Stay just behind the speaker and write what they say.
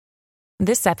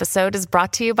This episode is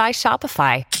brought to you by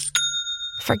Shopify.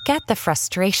 Forget the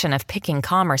frustration of picking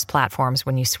commerce platforms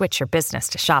when you switch your business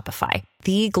to Shopify,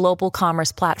 the global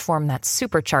commerce platform that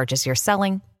supercharges your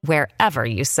selling wherever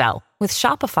you sell. With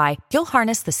Shopify, you'll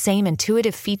harness the same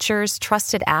intuitive features,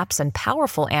 trusted apps, and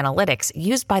powerful analytics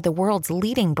used by the world's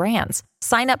leading brands.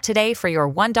 Sign up today for your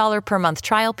 $1 per month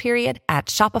trial period at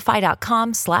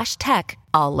shopify.com/tech,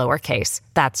 all lowercase.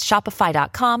 That's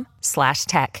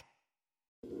shopify.com/tech.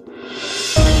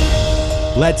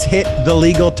 Let's hit the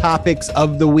legal topics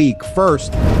of the week.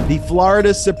 First, the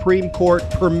Florida Supreme Court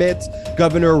permits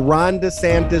Governor Ron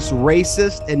DeSantis'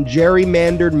 racist and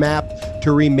gerrymandered map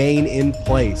to remain in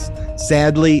place.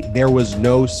 Sadly, there was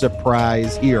no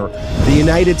surprise here. The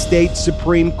United States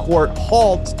Supreme Court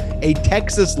halts a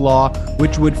Texas law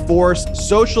which would force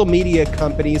social media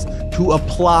companies to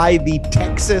apply the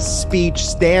Texas speech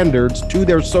standards to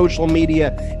their social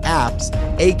media apps,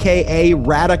 aka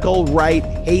radical right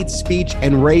hate speech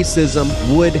and racism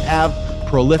would have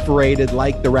proliferated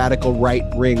like the radical right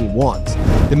wing wants.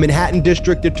 The Manhattan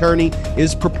District Attorney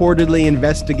is purportedly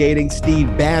investigating Steve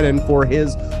Bannon for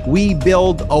his We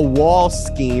Build a Wall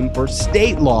scheme for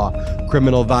state law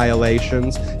criminal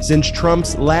violations, since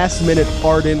Trump's last-minute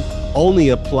pardon only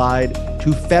applied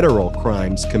to federal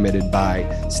crimes committed by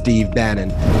Steve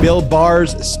Bannon. Bill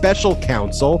Barr's special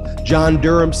counsel, John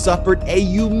Durham, suffered a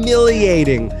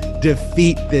humiliating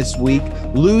defeat this week,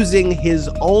 losing his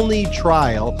only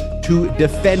trial to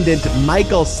defendant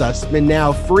Michael Sussman,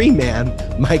 now free man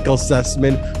Michael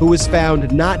Sussman, who was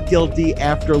found not guilty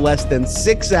after less than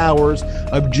 6 hours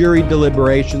of jury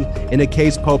deliberations in a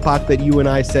case, Popok, that you and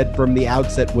I said from the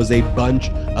outset was a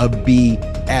bunch of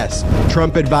BS.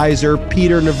 Trump advisor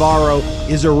Peter Navarro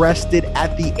is arrested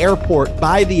at the airport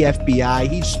by the FBI.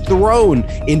 He's thrown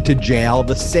into jail,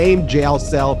 the same jail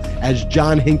cell as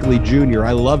John Hinckley Jr.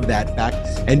 I love that fact.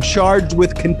 And charged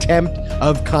with contempt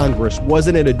of Congress.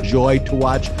 Wasn't it a joy to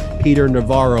watch Peter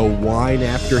Navarro whine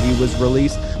after he was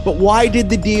released? But why did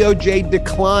the DOJ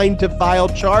decline to file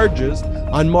charges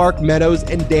on Mark Meadows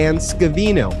and Dan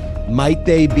Scavino? Might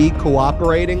they be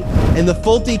cooperating? And the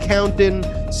Fulton-County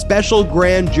special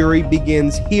grand jury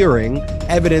begins hearing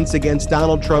evidence against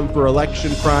Donald Trump for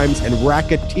election crimes and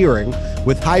racketeering,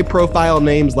 with high-profile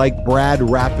names like Brad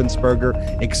Raffensperger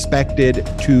expected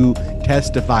to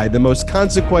testify. The most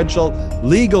consequential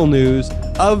legal news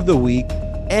of the week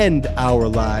and our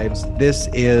lives. This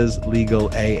is Legal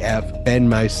AF. Ben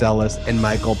Meiselas and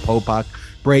Michael Popok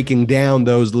breaking down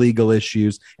those legal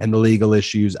issues and the legal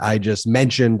issues I just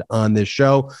mentioned on this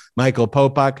show. Michael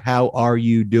Popok, how are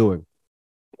you doing?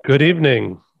 Good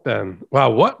evening, Ben.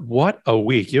 Wow, what a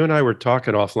week. You and I were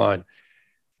talking offline.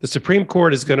 The Supreme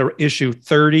Court is going to issue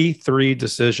 33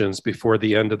 decisions before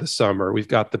the end of the summer. We've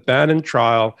got the Bannon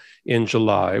trial in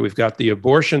July. We've got the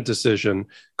abortion decision,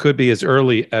 could be as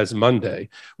early as Monday.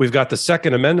 We've got the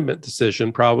Second Amendment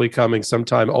decision probably coming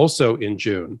sometime also in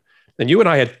June. And you and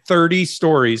I had 30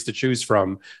 stories to choose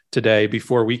from today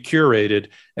before we curated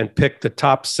and picked the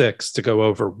top 6 to go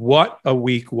over. What a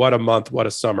week, what a month, what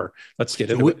a summer. Let's get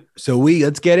into it.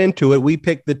 Let's get into it. We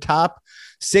picked the top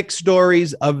 6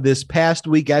 stories of this past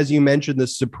week. As you mentioned, the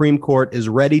Supreme Court is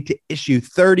ready to issue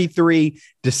 33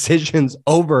 decisions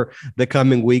over the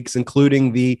coming weeks,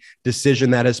 including the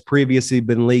decision that has previously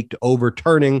been leaked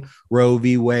overturning Roe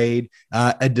v. Wade,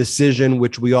 a decision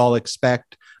which we all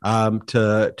expect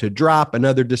to drop.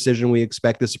 Another decision we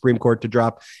expect the Supreme Court to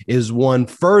drop is one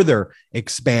further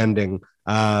expanding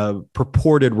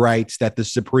purported rights that the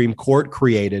Supreme Court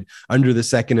created under the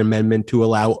Second Amendment to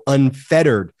allow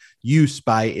unfettered use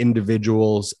by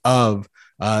individuals of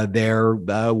their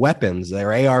weapons,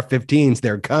 their AR-15s,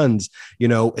 their guns,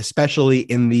 especially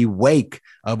in the wake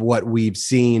of what we've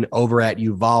seen over at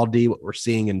Uvalde, what we're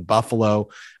seeing in Buffalo,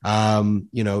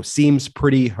 seems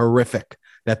pretty horrific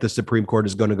that the Supreme Court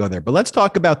is going to go there. But let's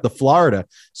talk about the Florida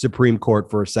Supreme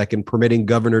Court for a second, permitting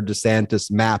Governor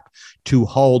DeSantis' map to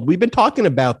hold. We've been talking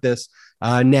about this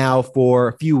now for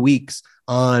a few weeks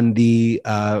on the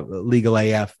Legal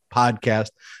AF podcast.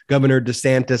 Governor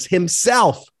DeSantis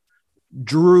himself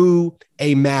drew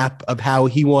a map of how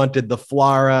he wanted the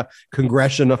Florida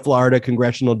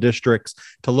congressional districts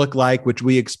to look like, which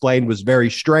we explained was very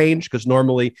strange because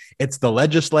normally it's the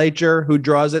legislature who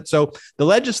draws it. So the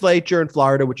legislature in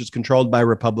Florida, which is controlled by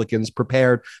Republicans,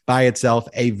 prepared by itself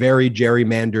a very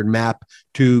gerrymandered map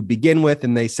to begin with,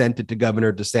 and they sent it to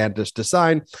Governor DeSantis to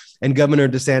sign. And Governor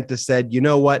DeSantis said, you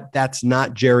know what, that's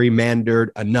not gerrymandered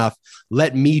enough.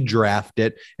 Let me draft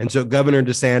it. And so Governor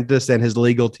DeSantis and his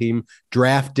legal team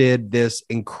drafted this this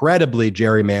incredibly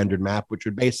gerrymandered map, which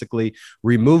would basically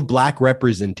remove Black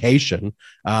representation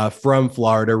from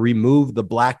Florida, remove the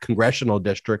Black congressional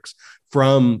districts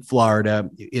from Florida,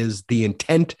 is the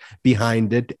intent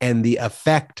behind it and the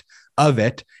effect of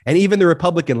it. And even the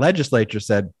Republican legislature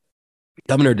said,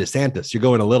 Governor DeSantis, you're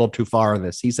going a little too far on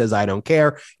this. He says, I don't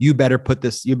care. You better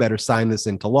sign this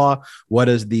into law. What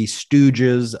does the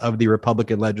stooges of the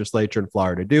Republican legislature in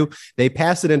Florida do? They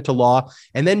pass it into law.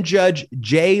 And then Judge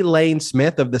J. Lane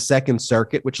Smith of the Second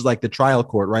Circuit, which is like the trial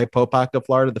court, right? Popak of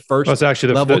Florida, the first. It's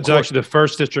actually the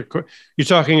first district court. You're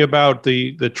talking about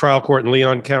the trial court in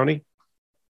Leon County?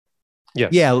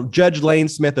 Yes. Yeah. Judge Lane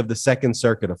Smith of the Second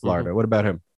Circuit of Florida. Mm-hmm. What about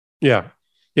him? Yeah.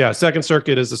 Yeah, Second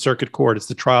Circuit is the circuit court. It's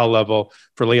the trial level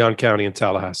for Leon County and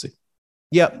Tallahassee.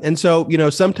 Yeah. And so,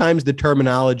 sometimes the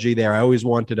terminology there, I always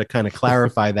wanted to kind of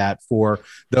clarify that for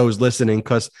those listening,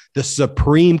 because the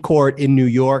Supreme Court in New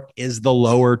York is the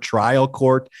lower trial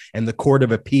court, and the Court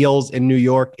of Appeals in New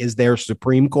York is their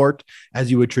Supreme Court,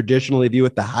 as you would traditionally view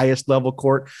it, the highest level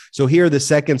court. So here, the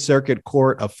Second Circuit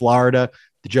Court of Florida,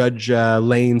 Judge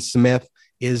Lane Smith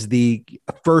is the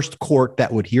first court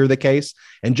that would hear the case.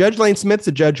 And Judge Lane Smith's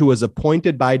a judge who was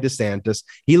appointed by DeSantis.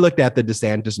 He looked at the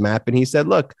DeSantis map and he said,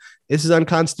 look, this is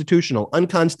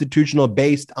unconstitutional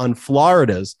based on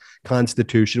Florida's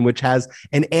constitution, which has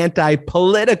an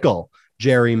anti-political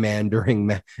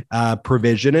gerrymandering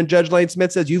provision. And Judge Lane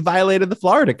Smith says, you violated the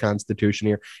Florida Constitution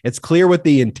here. It's clear what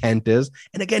the intent is.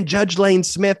 And again, Judge Lane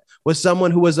Smith was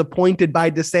someone who was appointed by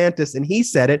DeSantis. And he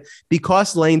said it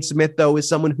because Lane Smith, though, is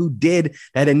someone who did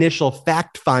that initial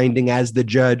fact finding as the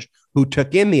judge who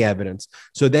took in the evidence.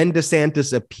 So then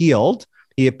DeSantis appealed.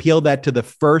 He appealed that to the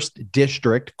First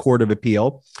District Court of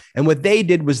Appeal. And what they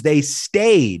did was they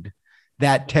stayed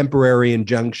that temporary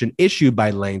injunction issued by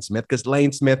Lane Smith, because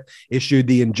Lane Smith issued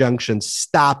the injunction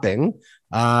stopping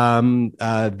the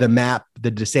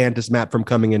DeSantis map from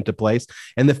coming into place.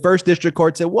 And the First District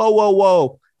Court said,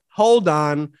 whoa, hold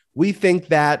on. We think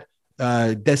that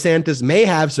DeSantis may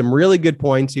have some really good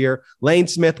points here. Lane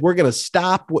Smith, we're going to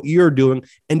stop what you're doing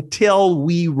until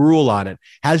we rule on it.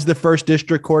 Has the First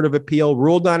District Court of Appeal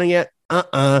ruled on it yet?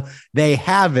 They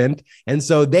haven't. And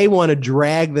so they want to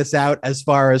drag this out as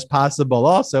far as possible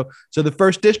also. So the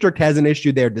First District hasn't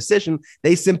issued their decision.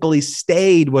 They simply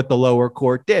stayed what the lower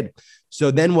court did.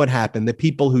 So then what happened? The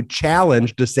people who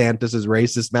challenged DeSantis's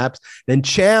racist maps then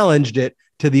challenged it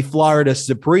to the Florida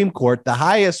Supreme Court, the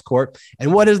highest court.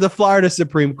 And what does the Florida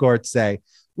Supreme Court say?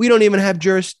 We don't even have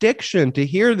jurisdiction to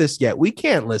hear this yet. We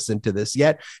can't listen to this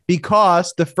yet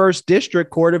because the First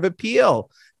District Court of Appeal,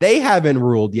 they haven't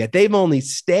ruled yet. They've only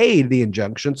stayed the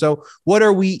injunction. So what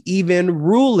are we even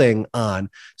ruling on?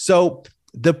 So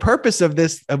the purpose of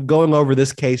this, of going over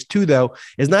this case too, though,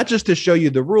 is not just to show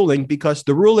you the ruling, because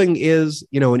the ruling is,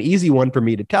 an easy one for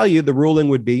me to tell you. The ruling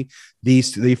would be the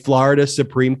Florida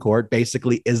Supreme Court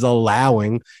basically is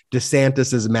allowing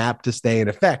DeSantis's map to stay in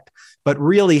effect. But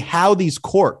really how these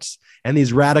courts and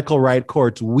these radical right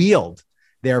courts wield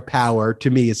their power, to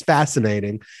me, is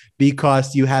fascinating,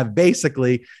 because you have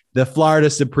basically the Florida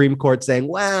Supreme Court saying,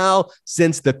 well,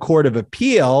 since the Court of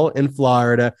Appeal in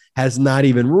Florida has not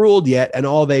even ruled yet, and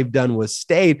all they've done was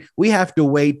stayed, we have to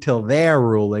wait till their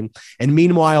ruling. And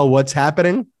meanwhile, what's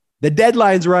happening? The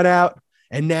deadline's run out,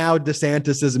 and now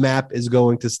DeSantis's map is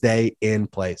going to stay in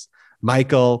place.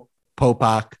 Michael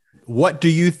Popak, what do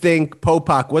you think,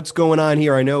 Popak? What's going on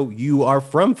here? I know you are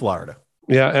from Florida.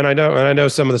 Yeah, and I know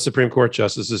some of the Supreme Court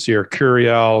justices here.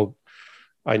 Curiel,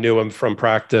 I knew him from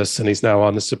practice, and he's now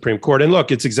on the Supreme Court. And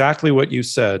look, it's exactly what you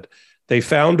said. They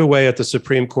found a way at the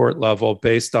Supreme Court level,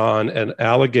 based on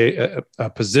a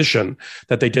position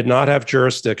that they did not have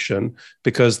jurisdiction,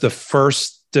 because the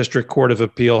First District Court of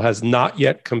Appeal has not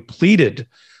yet completed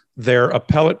their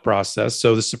appellate process.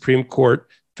 So the Supreme Court,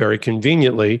 very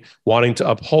conveniently, wanting to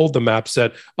uphold the map,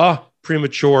 said,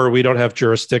 premature, we don't have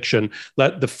jurisdiction.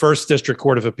 Let the First District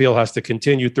Court of Appeal has to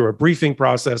continue through a briefing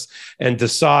process and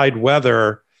decide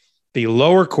whether the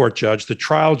lower court judge, the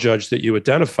trial judge that you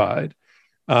identified,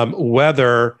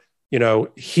 whether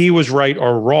he was right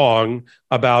or wrong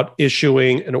about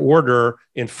issuing an order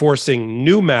enforcing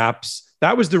new maps.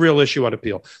 That was the real issue on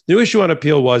appeal. The issue on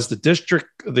appeal was the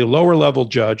lower level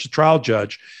judge, the trial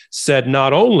judge, said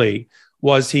not only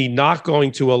was he not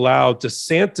going to allow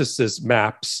DeSantis's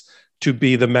maps to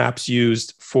be the maps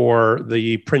used for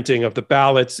the printing of the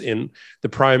ballots in the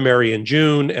primary in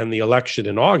June and the election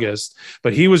in August,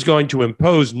 but he was going to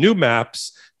impose new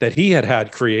maps that he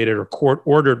had created, or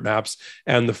court-ordered maps,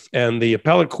 and the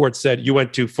appellate court said, you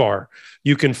went too far.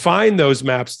 You can find those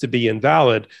maps to be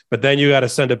invalid, but then you got to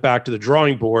send it back to the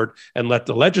drawing board and let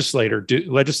the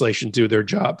legislation do their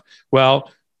job.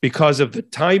 Well, because of the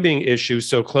timing issue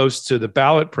so close to the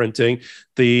ballot printing,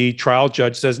 the trial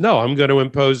judge says, no, I'm going to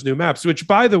impose new maps, which,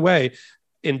 by the way,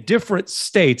 in different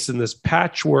states, in this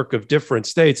patchwork of different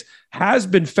states, has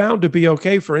been found to be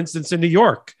okay. For instance, in New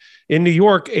York. In New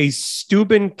York, a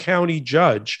Steuben County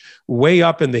judge, way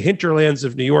up in the hinterlands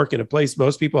of New York, in a place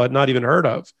most people had not even heard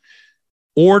of,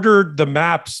 ordered the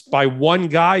maps by one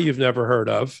guy you've never heard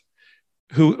of,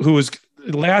 who was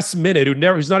last minute,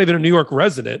 who's not even a New York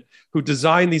resident, who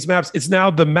designed these maps. It's now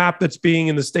the map that's being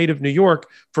in the state of New York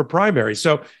for primary.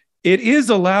 So it is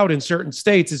allowed in certain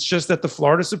states. It's just that the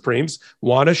Florida Supremes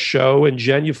want to show and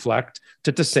genuflect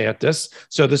to DeSantis.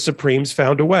 So the Supremes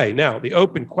found a way. Now, the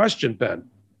open question, Ben,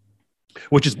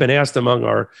 which has been asked among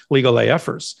our legal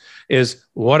AFers, is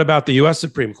what about the U.S.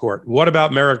 Supreme Court? What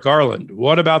about Merrick Garland?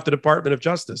 What about the Department of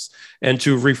Justice? And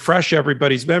to refresh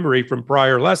everybody's memory from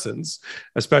prior lessons,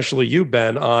 especially you,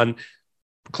 Ben, on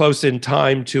close in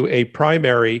time to a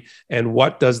primary and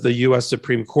what does the U.S.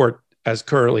 Supreme Court, as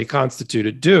currently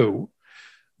constituted, do?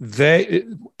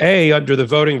 Under the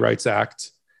Voting Rights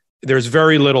Act, there's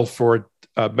very little for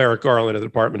Merrick Garland and the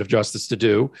Department of Justice to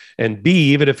do. And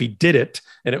B, even if he did it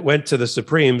and it went to the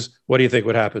Supremes, what do you think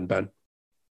would happen, Ben?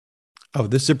 Oh,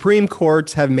 the Supreme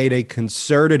Courts have made a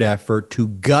concerted effort to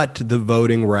gut the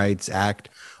Voting Rights Act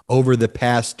over the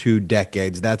past 2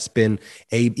 decades. That's been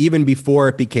even before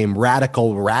it became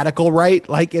radical right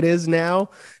like it is now.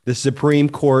 The Supreme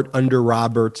Court under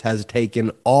Roberts has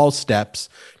taken all steps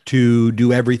to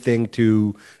do everything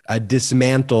to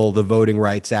dismantle the Voting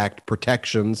Rights Act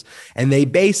protections. And their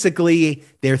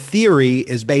theory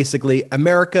is basically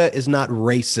America is not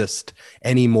racist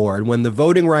anymore. And when the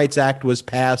Voting Rights Act was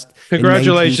passed,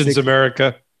 congratulations,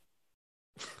 America.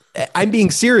 I'm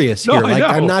being serious here. No,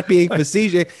 I'm not being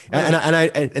facetious.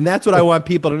 And that's what I want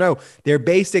people to know. Their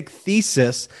basic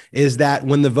thesis is that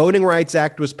when the Voting Rights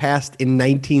Act was passed in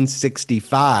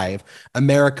 1965,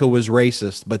 America was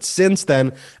racist. But since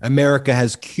then, America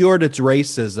has cured its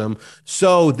racism.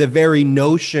 So the very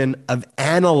notion of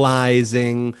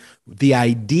analyzing the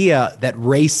idea that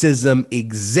racism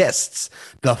exists,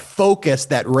 the focus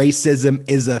that racism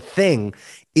is a thing,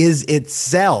 is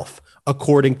itself,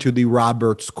 according to the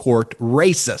Roberts Court,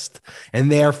 racist.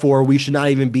 And therefore, we should not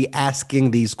even be asking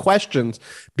these questions,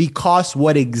 because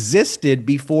what existed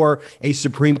before a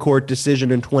Supreme Court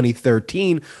decision in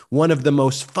 2013, one of the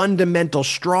most fundamental,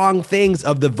 strong things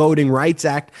of the Voting Rights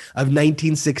Act of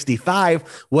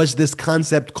 1965 was this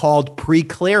concept called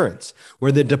preclearance,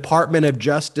 where the Department of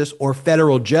Justice or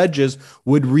federal judges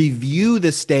would review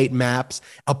the state maps,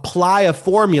 apply a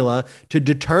formula to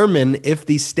determine if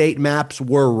the state maps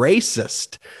were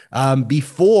racist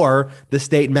before the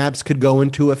state maps could go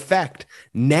into effect.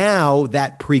 Now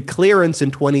that preclearance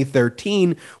in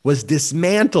 2013 was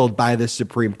dismantled by the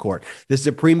Supreme Court. The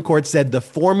Supreme Court said the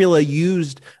formula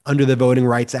used under the Voting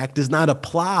Rights Act does not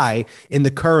apply in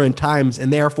the current times,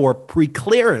 and therefore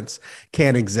preclearance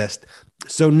can't exist.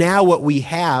 So now what we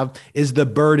have is the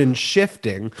burden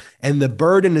shifting, and the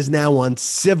burden is now on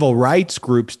civil rights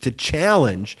groups to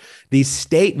challenge these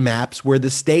state maps, where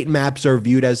the state maps are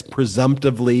viewed as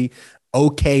presumptively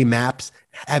okay maps,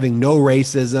 having no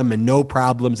racism and no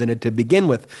problems in it to begin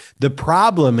with. The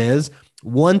problem is,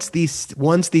 once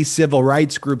these civil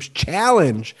rights groups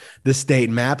challenge the state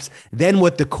maps, then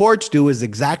what the courts do is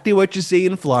exactly what you see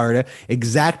in Florida,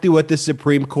 exactly what the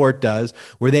Supreme Court does,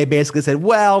 where they basically said,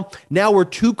 well, now we're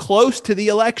too close to the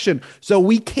election, so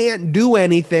we can't do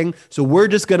anything, so we're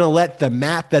just going to let the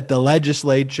map that the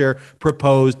legislature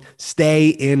proposed stay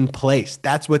in place.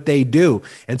 That's what they do.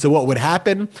 And so what would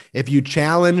happen if you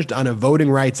challenged on a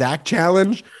Voting Rights Act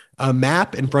challenge a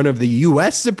map in front of the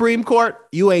U.S. Supreme Court?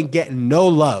 You ain't getting no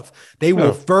love. They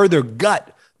will further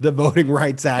gut the Voting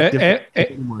Rights Act.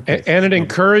 And it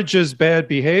encourages bad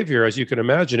behavior, as you can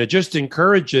imagine. It just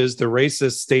encourages the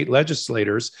racist state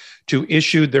legislators to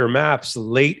issue their maps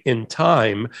late in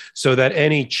time, so that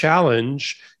any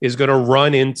challenge is going to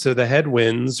run into the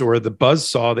headwinds or the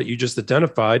buzzsaw that you just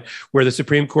identified, where the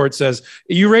Supreme Court says,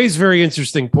 you raise very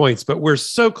interesting points, but we're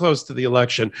so close to the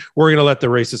election, we're going to let the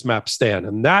racist map stand.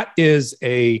 And that is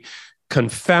a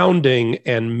confounding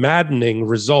and maddening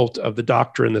result of the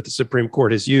doctrine that the Supreme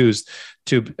Court has used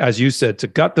to, as you said, to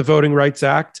gut the Voting Rights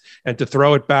Act and to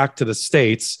throw it back to the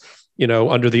states,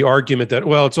 under the argument that,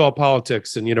 well, it's all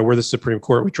politics and, we're the Supreme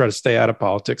Court, we try to stay out of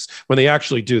politics, when they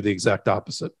actually do the exact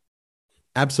opposite.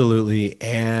 Absolutely.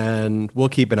 And we'll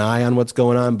keep an eye on what's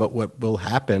going on. But what will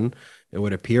happen And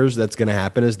what appears that's going to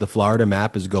happen is the Florida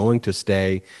map is going to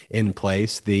stay in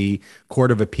place. The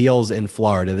Court of Appeals in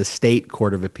Florida, the state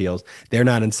Court of Appeals, they're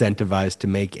not incentivized to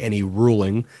make any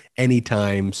ruling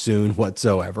anytime soon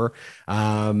whatsoever.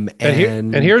 And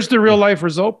here's the real life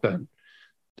result, Ben.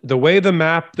 The way the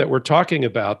map that we're talking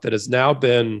about that has now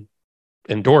been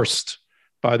endorsed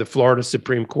by the Florida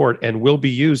Supreme Court and will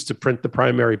be used to print the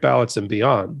primary ballots and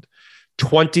beyond,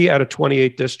 20 out of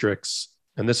 28 districts,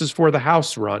 and this is for the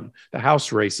House run, the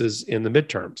House races in the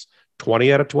midterms,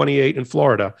 20 out of 28 in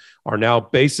Florida are now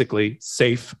basically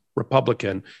safe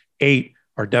Republican. 8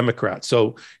 are Democrats.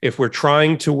 So if we're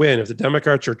trying to win, if the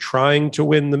Democrats are trying to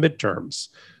win the midterms,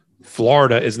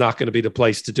 Florida is not going to be the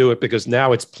place to do it because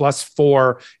now it's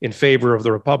 +4 in favor of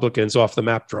the Republicans off the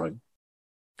map drawing.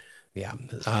 Yeah.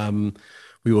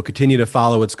 We will continue to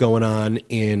follow what's going on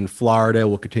in Florida.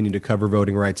 We'll continue to cover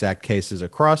Voting Rights Act cases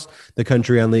across the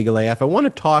country on Legal AF. I want to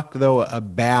talk, though,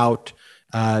 about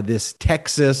this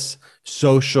Texas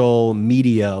social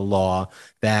media law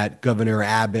that Governor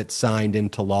Abbott signed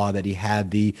into law that he had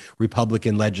the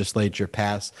Republican legislature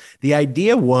pass. The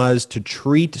idea was to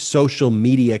treat social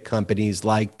media companies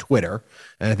like Twitter,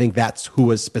 and I think that's who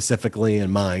was specifically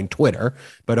in mind, Twitter,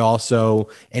 but also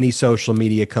any social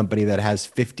media company that has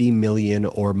 50 million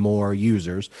or more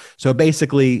users. So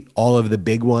basically all of the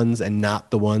big ones and not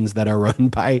the ones that are run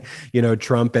by,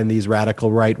 Trump and these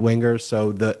radical right wingers.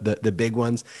 So the big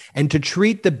ones, and to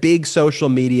treat the big social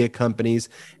media companies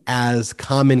as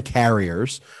common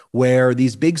carriers, where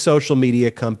these big social media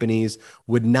companies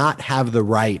would not have the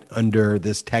right under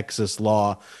this Texas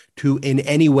law to in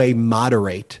any way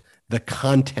moderate the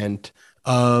content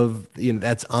of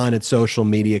that's on its social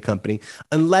media company,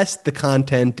 unless the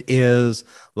content is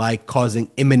like causing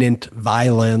imminent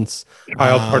violence,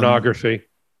 child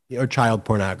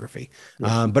pornography.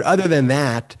 But other than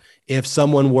that, if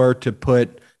someone were to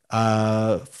put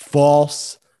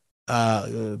false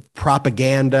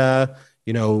propaganda,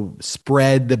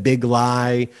 spread the big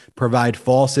lie, provide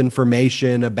false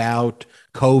information about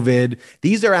COVID,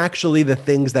 these are actually the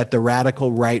things that the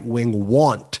radical right wing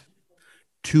want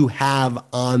to have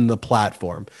on the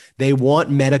platform. They want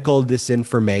medical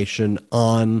disinformation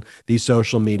on these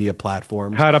social media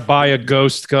platforms. How to buy a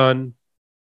ghost gun.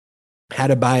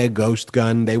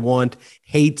 They want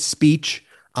hate speech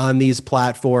on these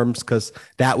platforms because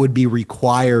that would be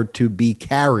required to be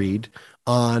carried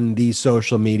on these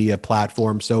social media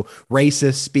platforms. So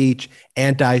racist speech,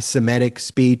 anti-Semitic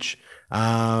speech,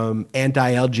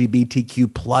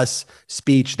 anti-LGBTQ plus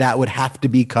speech, that would have to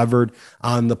be covered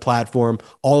on the platform.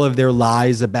 All of their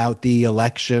lies about the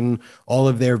election, all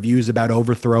of their views about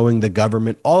overthrowing the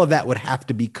government, all of that would have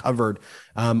to be covered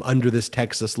under this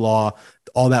Texas law.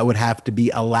 All that would have to be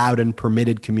allowed and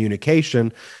permitted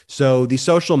communication. So the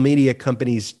social media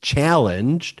companies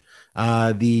challenged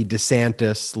the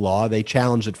DeSantis law. They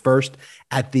challenged it first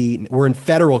we're in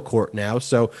federal court now.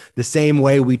 So the same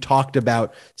way we talked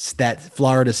about that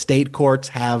Florida state courts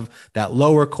have that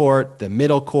lower court, the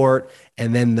middle court,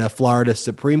 and then the Florida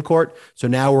Supreme Court. So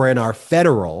now we're in our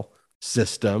federal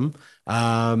system.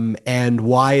 And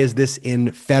why is this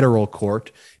in federal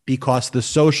court? Because the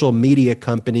social media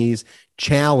companies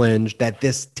challenged that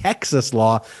this Texas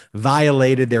law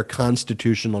violated their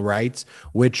constitutional rights,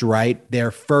 which their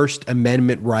First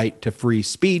Amendment right to free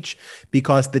speech,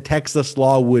 because the Texas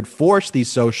law would force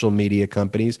these social media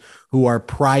companies, who are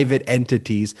private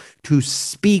entities, to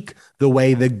speak the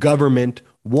way the government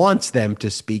wants them to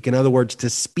speak. In other words, to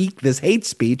speak this hate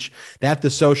speech that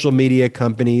the social media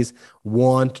companies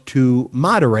want to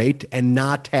moderate and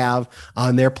not have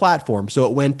on their platform. So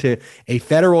it went to a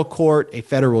federal court, a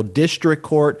federal district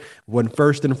court, went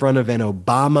first in front of an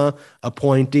Obama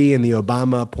appointee, and the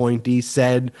Obama appointee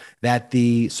said that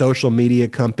the social media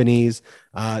companies,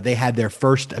 they had their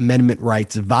First Amendment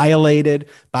rights violated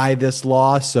by this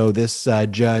law. So this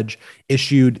judge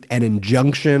issued an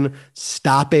injunction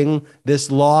stopping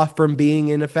this law from being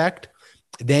in effect.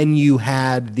 Then you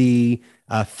had the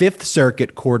Fifth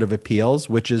Circuit Court of Appeals,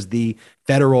 which is the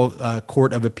federal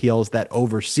court of appeals that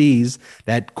oversees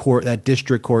that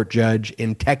district court judge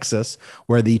in Texas,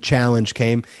 where the challenge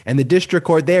came. And the district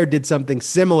court there did something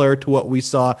similar to what we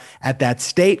saw at that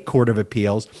state court of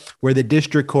appeals, where the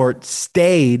district court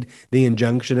stayed the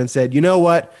injunction and said, you know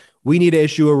what? We need to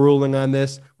issue a ruling on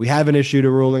this. We haven't issued a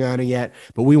ruling on it yet,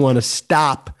 but we want to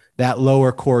stop that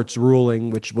lower court's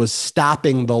ruling, which was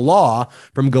stopping the law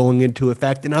from going into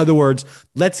effect. In other words,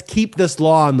 let's keep this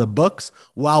law on the books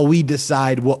while we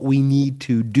decide what we need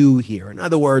to do here. In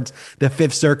other words, the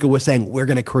Fifth Circuit was saying, we're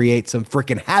going to create some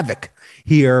freaking havoc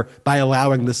here by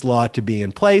allowing this law to be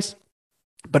in place.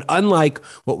 But unlike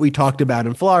what we talked about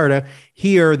in Florida,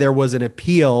 here there was an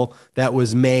appeal that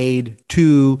was made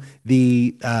to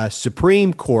the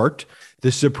Supreme Court.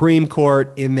 The Supreme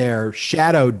Court, in their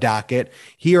shadow docket,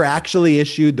 here actually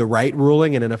issued the right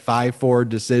ruling, and in a 5-4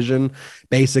 decision,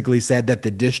 basically said that the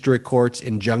district court's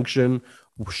injunction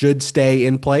should stay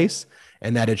in place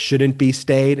and that it shouldn't be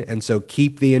stayed. And so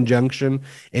keep the injunction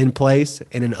in place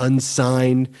in an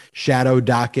unsigned shadow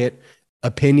docket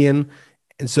opinion.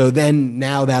 And so then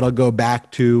now that'll go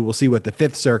back to, we'll see what the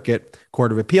Fifth Circuit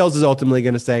Court of Appeals is ultimately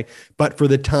going to say. But for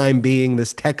the time being,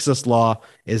 this Texas law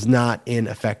is not in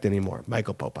effect anymore.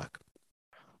 Michael Popok.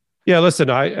 Yeah, listen,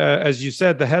 as you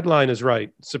said, the headline is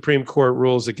right. Supreme Court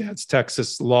rules against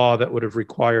Texas law that would have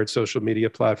required social media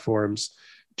platforms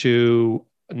to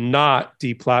not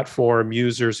deplatform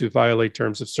users who violate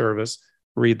terms of service.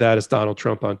 Read that as Donald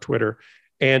Trump on Twitter.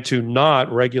 And to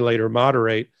not regulate or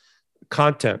moderate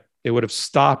content. It would have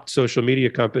stopped social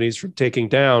media companies from taking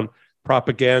down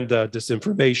propaganda,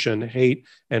 disinformation, hate,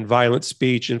 and violent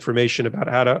speech, information about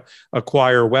how to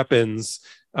acquire weapons,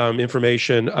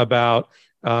 information about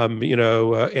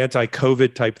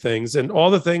anti-COVID type things, and all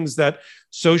the things that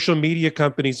social media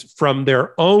companies from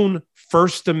their own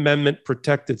First Amendment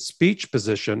protected speech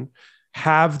position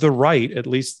have the right, at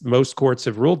least most courts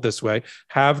have ruled this way,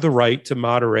 have the right to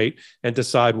moderate and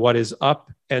decide what is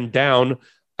up and down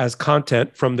as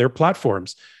content from their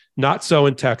platforms. Not so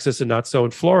in Texas and not so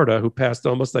in Florida, who passed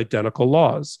almost identical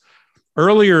laws.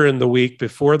 Earlier in the week,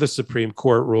 before the Supreme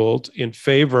Court ruled in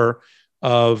favor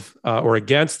of or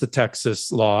against the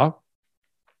Texas law,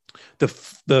 the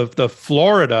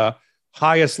Florida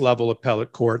highest level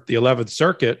appellate court, the 11th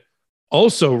Circuit,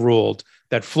 also ruled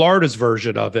that Florida's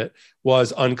version of it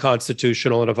was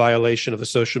unconstitutional and a violation of the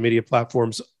social media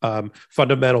platform's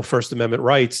fundamental First Amendment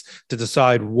rights to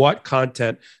decide what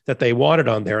content that they wanted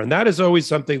on there. And that is always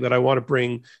something that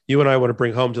you and I want to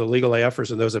bring home to the legal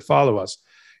AFers and those that follow us.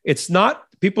 It's not,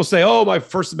 people say, oh, my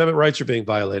First Amendment rights are being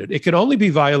violated. It can only be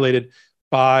violated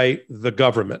by the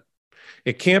government.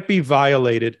 It can't be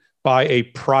violated by a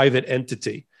private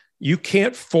entity. You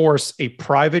can't force a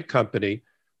private company,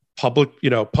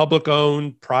 public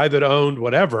owned, private owned,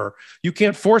 whatever. You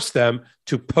can't force them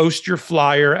to post your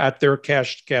flyer at their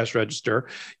cash register,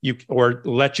 or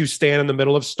let you stand in the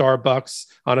middle of Starbucks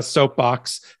on a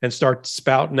soapbox and start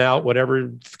spouting out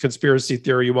whatever conspiracy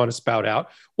theory you want to spout out,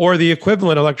 or the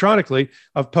equivalent electronically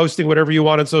of posting whatever you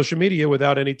want on social media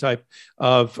without any type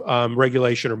of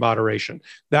regulation or moderation.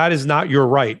 That is not your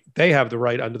right. They have the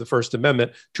right under the First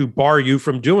Amendment to bar you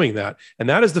from doing that. And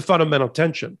that is the fundamental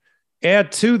tension.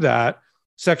 Add to that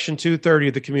Section 230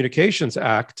 of the Communications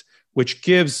Act, which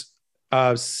gives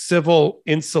civil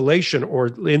insulation or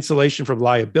insulation from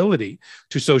liability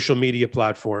to social media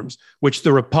platforms, which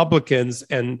the Republicans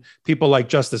and people like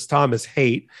Justice Thomas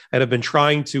hate and have been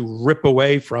trying to rip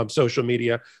away from social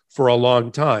media for a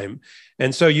long time.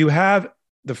 And so you have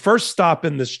the first stop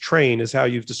in this train is how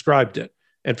you've described it.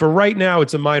 And for right now,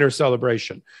 it's a minor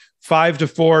celebration.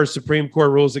 5-4 Supreme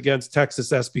Court rules against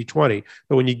Texas SB 20.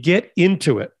 But when you get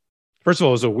into it, first of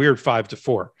all, it was a weird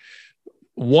 5-4.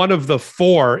 One of the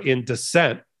four in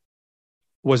dissent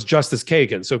was Justice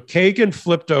Kagan. So Kagan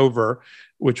flipped over,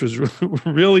 which was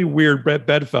really weird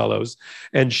bedfellows.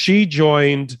 And she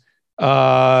joined,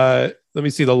 let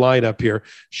me see the lineup here.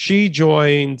 She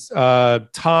joined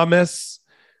Thomas,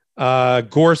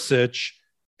 Gorsuch,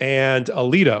 and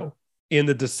Alito in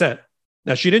the dissent.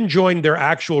 Now, she didn't join their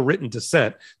actual written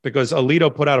dissent because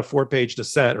Alito put out a 4-page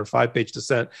dissent or 5-page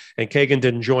dissent, and Kagan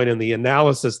didn't join in the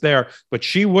analysis there. But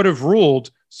she would have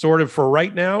ruled sort of for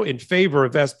right now in favor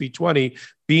of SB 20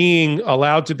 being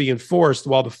allowed to be enforced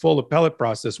while the full appellate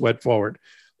process went forward.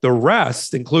 The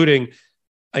rest, including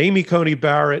Amy Coney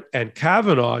Barrett and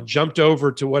Kavanaugh, jumped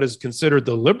over to what is considered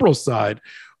the liberal side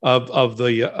of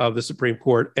the Supreme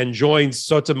Court and joined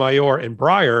Sotomayor and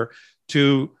Breyer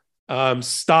to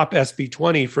stop SB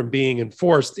 20 from being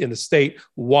enforced in the state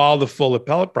while the full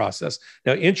appellate process.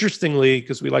 Now, interestingly,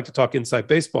 because we like to talk inside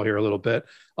baseball here a little bit,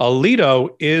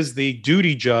 Alito is the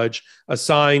duty judge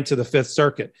assigned to the Fifth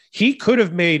Circuit. He could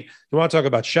have made, you want to talk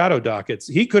about shadow dockets,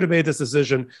 he could have made this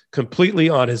decision completely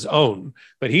on his own,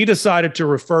 but he decided to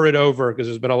refer it over because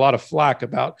there's been a lot of flack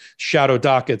about shadow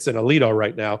dockets in Alito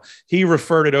right now. He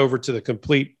referred it over to the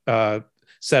complete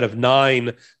set of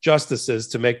 9 justices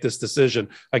to make this decision.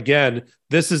 Again,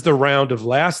 this is the round of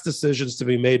last decisions to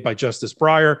be made by Justice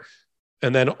Breyer,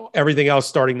 and then everything else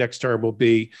starting next term will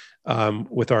be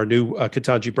with our new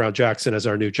Ketanji Brown Jackson as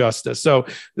our new justice. So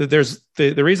there's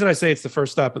the reason I say it's the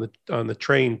first stop on the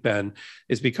train, Ben,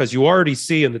 is because you already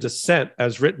see in the dissent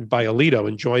as written by Alito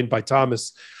and joined by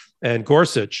Thomas and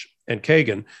Gorsuch and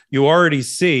Kagan, you already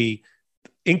see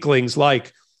inklings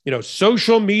like,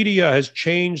 social media has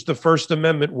changed the First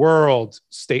Amendment world,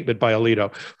 statement by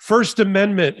Alito. First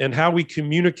Amendment and how we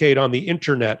communicate on the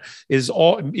internet is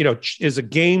a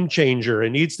game changer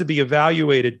and needs to be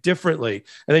evaluated differently.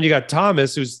 And then you got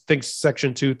Thomas, who thinks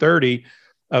Section 230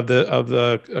 of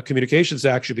the Communications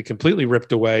Act should be completely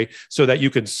ripped away so that you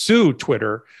can sue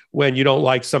Twitter when you don't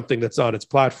like something that's on its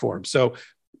platform. So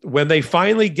when they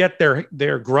finally get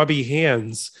their grubby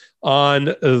hands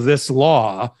on this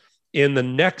law in the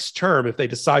next term, if they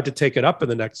decide to take it up in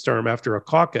the next term after a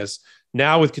caucus,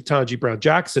 now with Ketanji Brown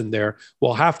Jackson there,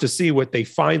 we'll have to see what they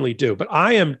finally do. But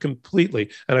I am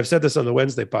completely, and I've said this on the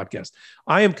Wednesday podcast,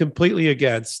 I am completely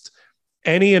against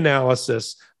any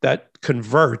analysis that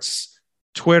converts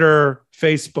Twitter,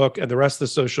 Facebook, and the rest of the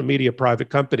social media private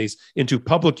companies into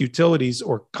public utilities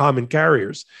or common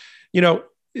carriers. For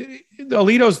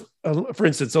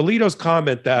instance, Alito's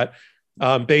comment that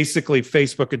basically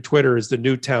Facebook and Twitter is the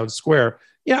new town square.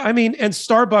 Yeah, I mean, and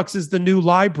Starbucks is the new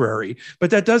library, but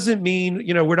that doesn't mean,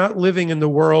 we're not living in the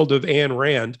world of Ayn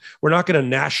Rand. We're not going to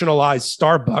nationalize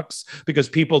Starbucks because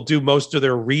people do most of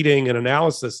their reading and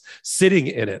analysis sitting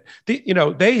in it.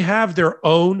 They have their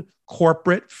own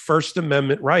corporate First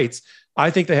Amendment rights. I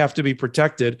think they have to be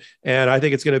protected. And I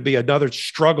think it's going to be another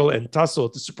struggle and tussle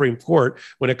at the Supreme Court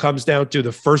when it comes down to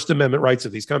the First Amendment rights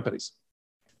of these companies.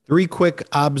 3 quick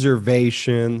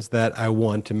observations that I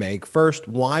want to make. First,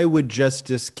 why would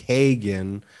Justice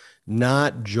Kagan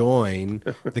not join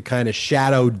the kind of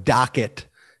shadow docket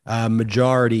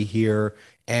majority here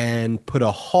and put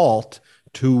a halt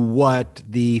to what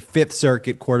the Fifth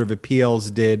Circuit Court of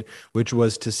Appeals did, which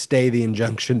was to stay the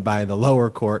injunction by the lower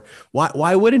court?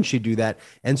 Why wouldn't she do that?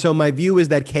 And so my view is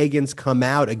that Kagan's come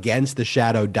out against the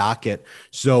shadow docket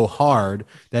so hard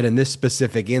that in this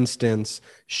specific instance,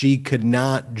 she could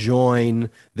not join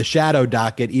the shadow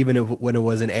docket, even when it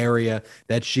was an area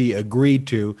that she agreed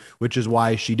to, which is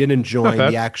why she didn't join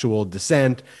the actual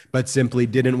dissent, but simply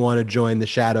didn't want to join the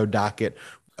shadow docket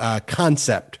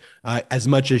concept. As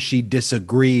much as she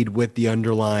disagreed with the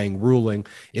underlying ruling,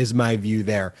 is my view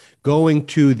there. Going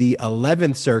to the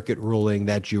 11th Circuit ruling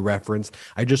that you referenced,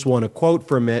 I just want to quote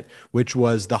from it, which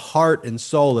was the heart and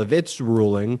soul of its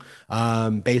ruling,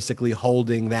 basically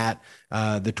holding that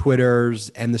the Twitters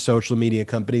and the social media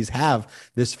companies have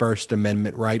this First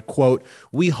Amendment right. Quote,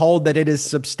 "We hold that it is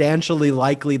substantially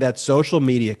likely that social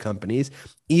media companies,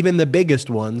 even the biggest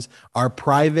ones, are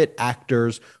private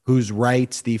actors whose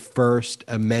rights the First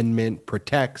Amendment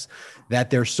protects, that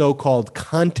their so-called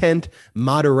content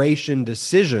moderation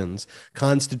decisions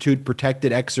constitute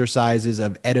protected exercises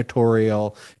of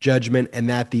editorial judgment, and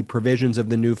that the provisions of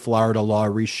the new Florida law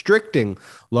restricting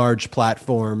large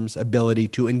platforms' ability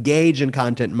to engage in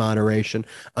content moderation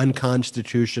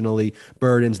unconstitutionally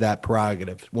burdens that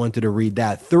prerogative." Wanted to read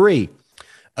that. 3,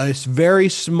 a very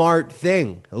smart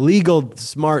thing, a legal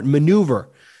smart maneuver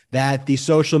that the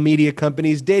social media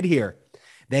companies did here.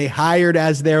 They hired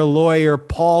as their lawyer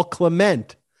Paul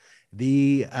Clement,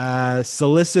 the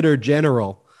Solicitor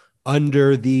General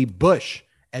under the Bush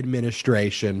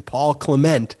administration. Paul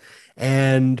Clement.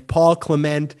 And Paul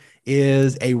Clement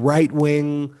is a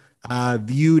right-wing,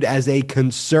 viewed as a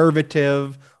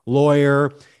conservative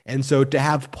lawyer. And so to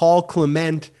have Paul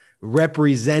Clement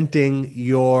representing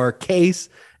your case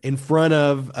in front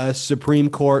of a Supreme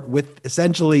Court with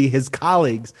essentially his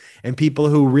colleagues and people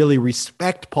who really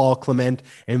respect Paul Clement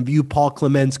and view Paul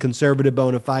Clement's conservative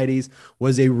bona fides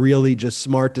was a really just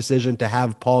smart decision to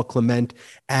have Paul Clement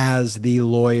as the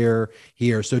lawyer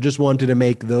here. So just wanted to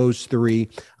make those 3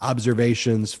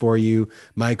 observations for you,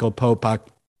 Michael Popok.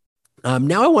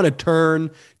 Now I want to turn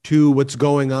to what's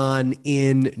going on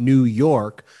in New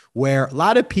York, where a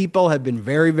lot of people have been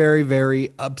very, very,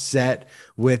 very upset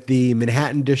with the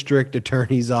Manhattan District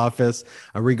Attorney's Office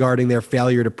regarding their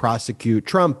failure to prosecute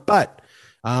Trump. But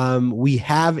we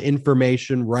have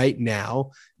information right now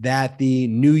that the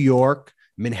New York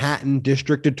Manhattan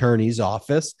District Attorney's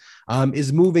Office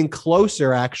is moving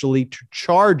closer actually to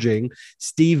charging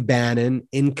Steve Bannon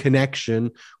in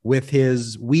connection with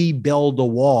his We Build a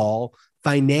Wall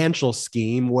financial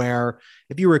scheme, where,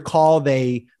 if you recall,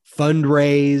 they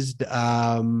fundraised,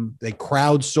 they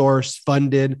crowdsourced,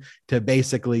 funded to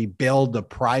basically build a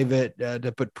private,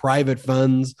 to put private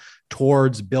funds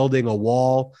towards building a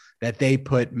wall that they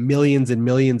put millions and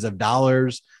millions of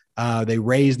dollars. They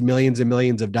raised millions and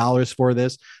millions of dollars for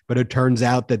this, but it turns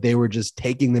out that they were just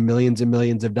taking the millions and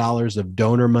millions of dollars of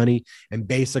donor money and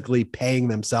basically paying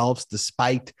themselves,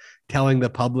 despite telling the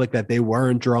public that they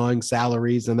weren't drawing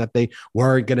salaries and that they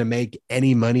weren't going to make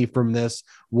any money from this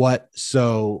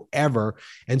whatsoever.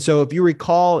 And so if you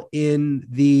recall, in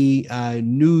the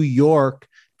New York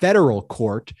federal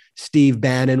court, Steve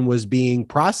Bannon was being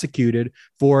prosecuted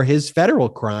for his federal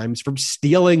crimes, from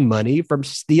stealing money, from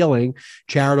stealing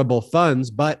charitable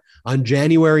funds. But on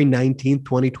January 19th,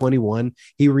 2021,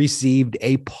 he received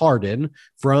a pardon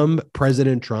from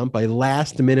President Trump, a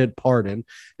last-minute pardon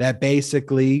that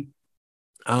basically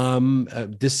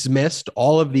dismissed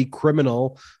all of the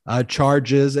criminal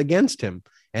charges against him.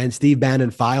 And Steve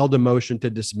Bannon filed a motion to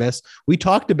dismiss. We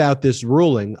talked about this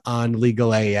ruling on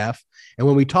Legal AF. And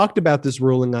when we talked about this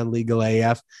ruling on Legal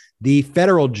AF, the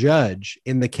federal judge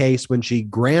in the case, when she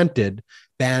granted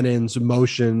Bannon's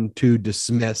motion to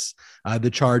dismiss the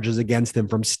charges against him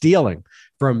from stealing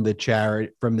from the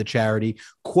charity,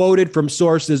 quoted from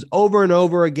sources over and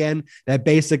over again that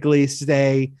basically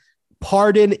say,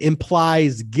 pardon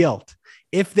implies guilt.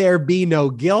 If there be no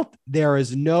guilt, there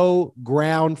is no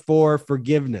ground for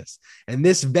forgiveness. And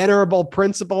this venerable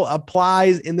principle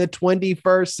applies in the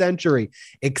 21st century.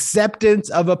 Acceptance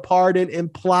of a pardon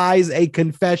implies a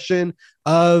confession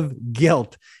of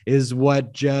guilt, is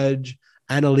what Judge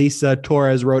Annalisa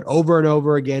Torres wrote over and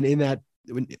over again in that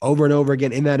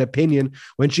opinion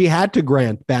when she had to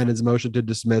grant Bannon's motion to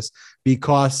dismiss,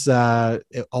 because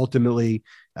ultimately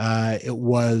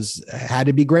it had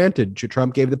to be granted.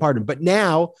 Trump gave the pardon. But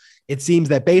now it seems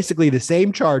that basically the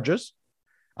same charges,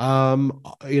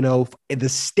 the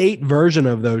state version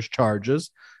of those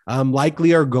charges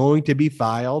likely are going to be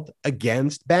filed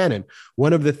against Bannon.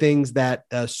 One of the things that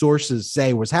sources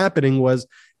say was happening was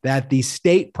that the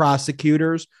state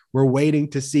prosecutors were waiting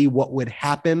to see what would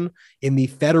happen in the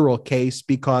federal case,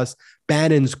 because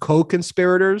Bannon's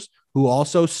co-conspirators, who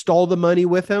also stole the money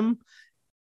with him,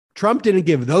 Trump didn't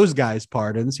give those guys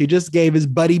pardons. He just gave his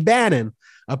buddy Bannon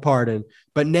a pardon.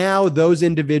 But now those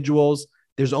individuals,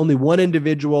 there's only one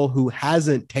individual who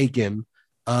hasn't taken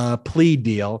a plea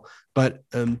deal, but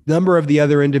a number of the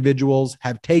other individuals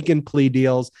have taken plea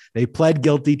deals. They pled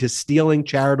guilty to stealing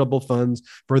charitable funds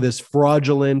for this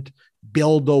fraudulent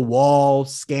build a wall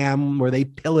scam where they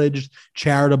pillaged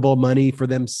charitable money for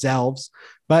themselves.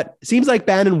 But it seems like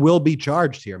Bannon will be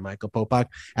charged here, Michael Popok,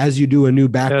 as you do a new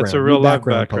background. Yeah, it's a real live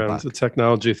background. It's a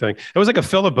technology thing. It was like a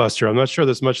filibuster. I'm not sure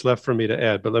there's much left for me to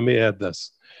add, but let me add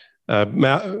this.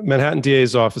 Manhattan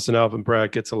DA's office in Alvin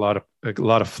Bragg gets a lot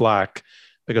of flack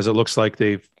because it looks like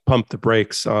they've pumped the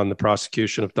brakes on the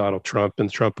prosecution of Donald Trump and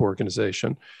the Trump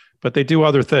organization. But they do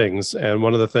other things. And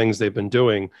one of the things they've been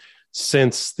doing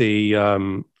since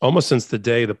almost since the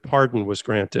day the pardon was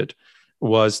granted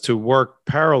was to work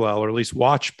parallel, or at least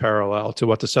watch parallel, to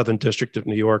what the Southern District of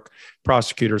New York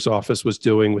prosecutor's office was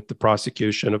doing with the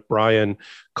prosecution of Brian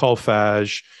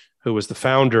Kolfage, who was the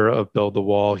founder of Build the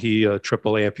Wall. He, a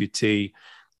triple amputee,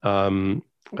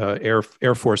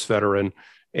 Air Force veteran,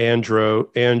 Andrew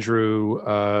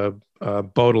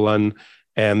Bodelin,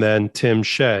 and then Tim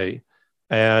Shea.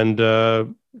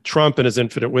 And Trump, in his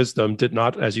infinite wisdom, did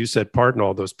not, as you said, pardon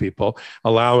all those people,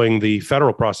 allowing the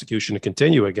federal prosecution to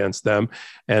continue against them.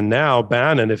 And now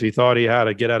Bannon, if he thought he had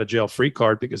a get out of jail free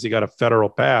card because he got a federal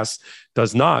pass,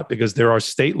 does not, because there are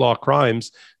state law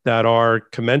crimes that are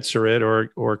commensurate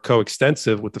or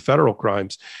coextensive with the federal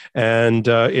crimes. And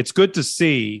it's good to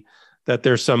see that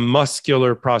there's some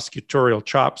muscular prosecutorial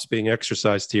chops being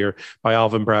exercised here by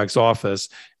Alvin Bragg's office,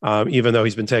 even though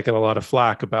he's been taking a lot of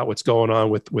flack about what's going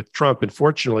on with Trump. And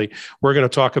fortunately, we're going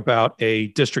to talk about a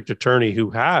district attorney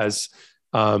who has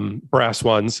brass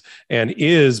ones and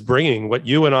is bringing what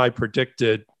you and I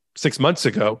predicted 6 months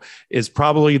ago is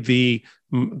probably the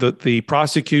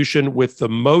prosecution with the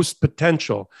most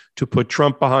potential to put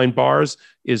Trump behind bars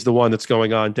is the one that's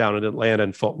going on down in Atlanta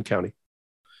and Fulton County.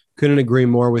 Couldn't agree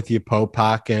more with you,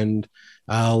 Popok. And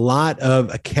a lot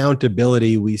of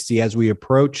accountability we see as we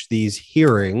approach these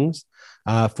hearings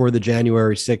for the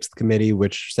January 6th committee,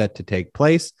 which is set to take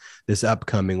place this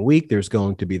upcoming week. There's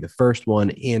going to be the first one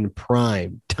in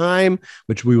prime time,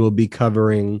 which we will be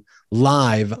covering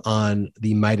live on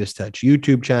the Midas Touch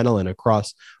YouTube channel and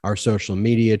across our social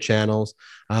media channels.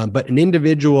 But an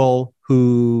individual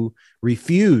who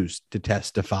refused to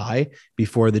testify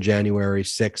before the January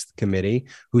 6th committee,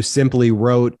 who simply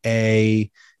wrote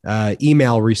a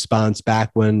email response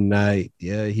back when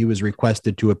he was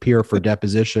requested to appear for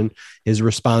deposition. His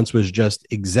response was just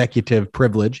executive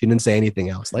privilege. He didn't say anything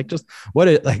else.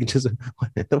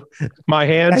 My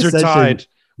hands are tied.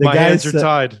 My hands are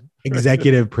tied.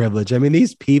 executive privilege. I mean,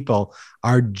 these people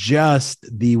are just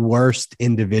the worst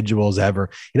individuals ever.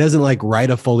 He doesn't like write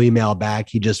a full email back.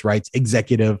 He just writes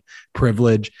executive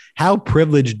privilege. How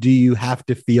privileged do you have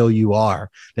to feel you are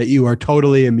that you are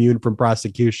totally immune from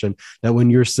prosecution, that when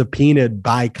you're subpoenaed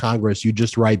by Congress, you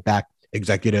just write back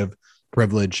executive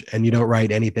privilege and you don't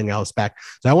write anything else back.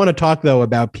 So I want to talk though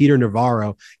about Peter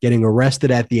Navarro getting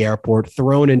arrested at the airport,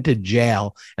 thrown into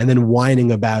jail, and then whining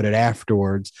about it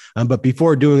afterwards. But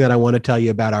before doing that, I want to tell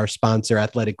you about our sponsor,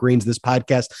 Athletic Greens. This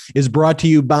podcast is brought to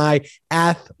you by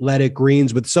Athletic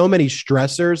Greens. With so many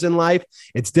stressors in life,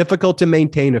 it's difficult to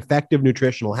maintain effective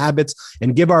nutritional habits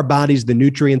and give our bodies the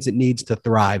nutrients it needs to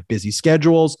thrive. Busy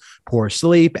schedules, poor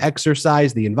sleep,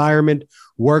 exercise, the environment,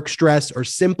 work stress, or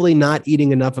simply not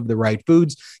eating enough of the right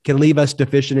foods can leave us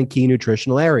deficient in key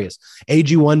nutritional areas.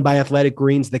 AG1 by Athletic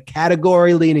Greens, the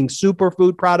category-leading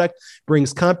superfood product,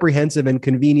 brings comprehensive and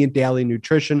convenient daily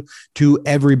nutrition to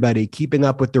everybody. Keeping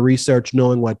up with the research,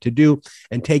 knowing what to do,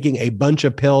 and taking a bunch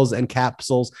of pills and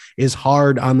capsules is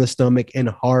hard on the stomach and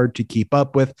hard to keep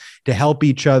up with. To help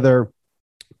each other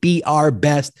be our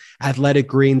best, Athletic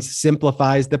Greens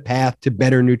simplifies the path to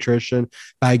better nutrition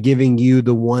by giving you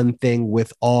the one thing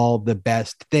with all the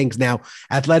best things. Now,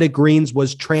 Athletic Greens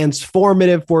was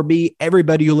transformative for me.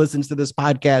 Everybody who listens to this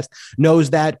podcast knows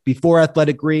that. Before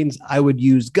Athletic Greens, I would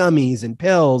use gummies and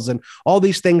pills and all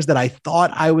these things that I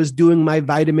thought I was doing my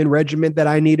vitamin regimen that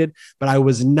I needed, but I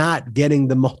was not getting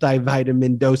the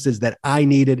multivitamin doses that I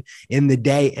needed in the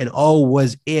day. And oh,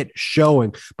 was it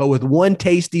showing. But with one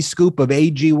tasty scoop of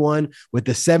AG1 with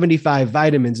the 75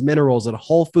 vitamins, minerals, and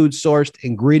whole food sourced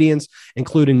ingredients,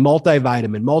 including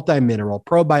multivitamin, multimineral,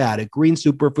 probiotic, green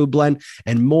superfood blend,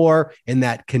 and more in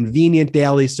that convenient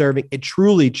daily serving, it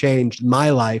truly changed my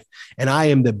life. And I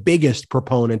am the biggest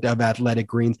proponent of Athletic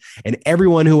Greens, and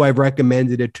everyone who I've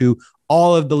recommended it to,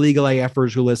 all of the Legal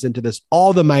AFers who listen to this,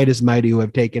 all the Midas Mighty who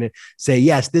have taken it, say,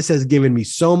 yes, this has given me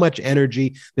so much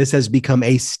energy. This has become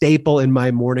a staple in my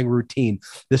morning routine.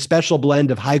 The special blend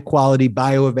of high-quality,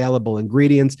 bioavailable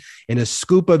ingredients in a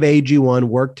scoop of AG1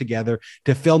 work together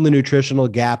to fill the nutritional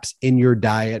gaps in your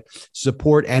diet,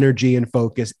 support energy and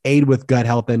focus, aid with gut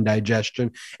health and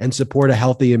digestion, and support a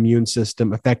healthy immune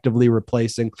system, effectively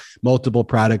replacing multiple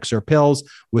products or pills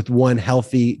with one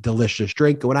healthy, delicious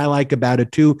drink. And what I like about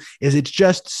it, too, is it's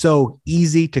just so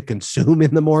easy to consume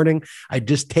in the morning. I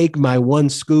just take my one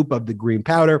scoop of the green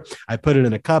powder, I put it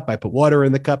in a cup, I put water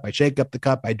in the cup, I shake up the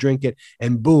cup, I drink it,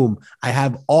 and boom, I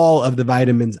have all of the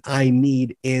vitamins I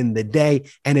need in the day,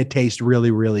 and it tastes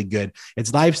really, really good.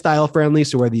 It's lifestyle friendly,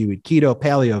 so whether you eat keto,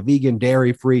 paleo, vegan,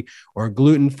 dairy-free, or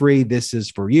gluten-free, this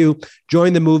is for you.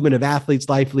 Join the movement of athletes,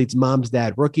 lifeleets, moms,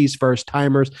 dad, rookies,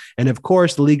 first-timers, and of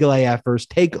course, Legal AFers.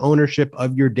 Take ownership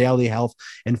of your daily health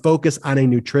and focus on a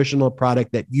nutritional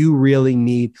product that you really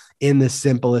need in the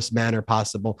simplest manner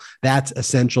possible. That's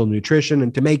essential nutrition.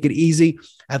 And to make it easy,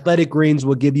 Athletic Greens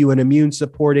will give you an immune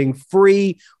supporting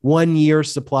free 1-year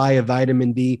supply of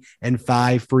vitamin D and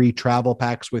 5 free travel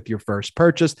packs with your first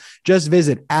purchase. Just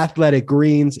visit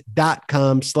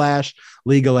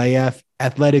athleticgreens.com/legalaf.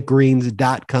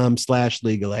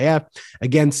 athleticgreens.com/legalaf.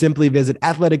 Again, simply visit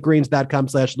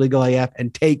athleticgreens.com/legalaf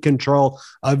and take control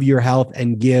of your health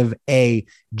and give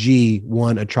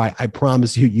AG1 a try. I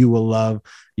promise you, you will love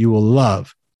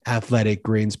Athletic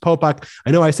Greens. Popok,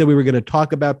 I know I said we were going to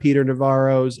talk about Peter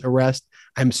Navarro's arrest.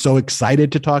 I'm so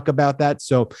excited to talk about that.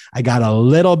 So I got a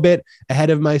little bit ahead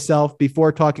of myself.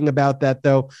 Before talking about that,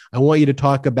 though, I want you to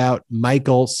talk about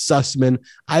Michael Sussman.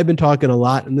 I've been talking a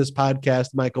lot in this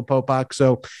podcast, Michael Popok.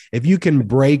 So if you can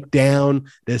break down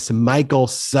this Michael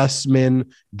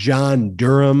Sussman, John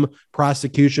Durham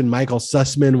prosecution. Michael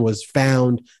Sussman was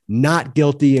found not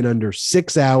guilty in under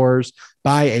 6 hours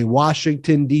by a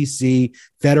Washington, D.C.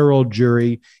 federal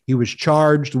jury. He was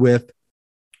charged with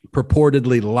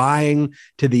purportedly lying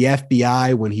to the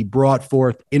FBI when he brought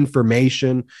forth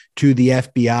information to the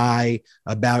FBI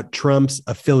about Trump's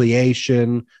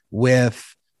affiliation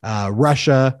with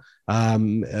Russia.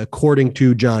 According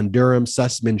to John Durham,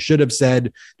 Sussman should have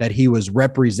said that he was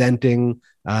representing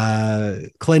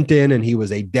Clinton and he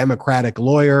was a Democratic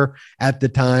lawyer at the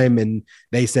time. And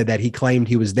they said that he claimed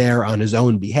he was there on his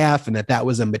own behalf and that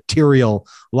was a material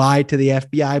lie to the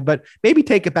FBI. But maybe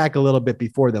take it back a little bit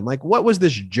before then. Like, what was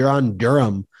this John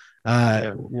Durham?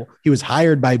 He was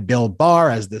hired by Bill Barr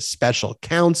as the special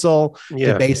counsel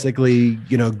to basically,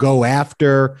 go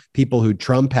after people who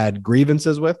Trump had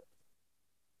grievances with.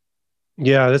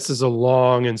 Yeah, this is a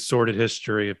long and sordid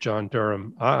history of John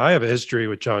Durham. I have a history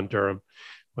with John Durham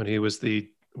when he was the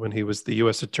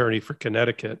U.S. attorney for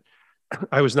Connecticut.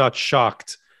 I was not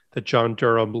shocked that John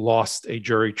Durham lost a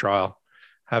jury trial.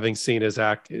 having seen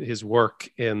his work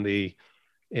in the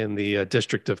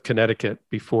District of Connecticut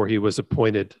before he was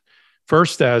appointed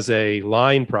first as a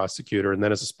line prosecutor and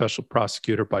then as a special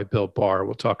prosecutor by Bill Barr.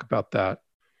 We'll talk about that.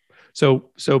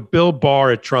 So Bill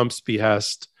Barr, at Trump's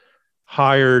behest,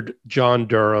 hired John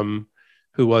Durham,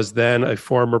 who was then a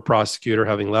former prosecutor,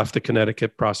 having left the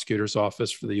Connecticut prosecutor's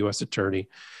office for the U.S. attorney,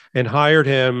 and hired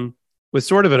him with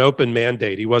sort of an open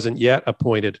mandate. He wasn't yet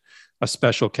appointed a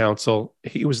special counsel.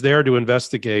 He was there to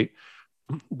investigate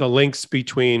the links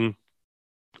between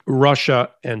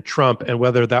Russia and Trump and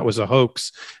whether that was a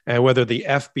hoax and whether the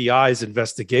FBI's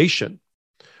investigation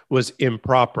was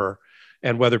improper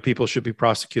and whether people should be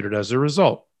prosecuted as a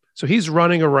result. So he's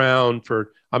running around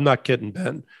for, I'm not kidding,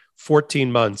 Ben,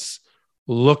 14 months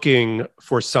looking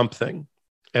for something.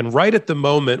 And right at the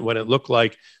moment when it looked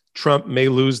like Trump may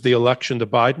lose the election to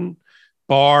Biden,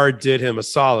 Barr did him a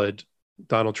solid,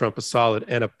 Donald Trump a solid,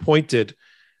 and appointed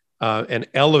and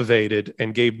elevated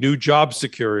and gave new job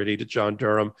security to John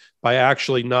Durham by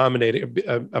actually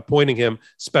appointing him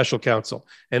special counsel.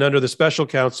 And under the special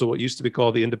counsel, what used to be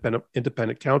called the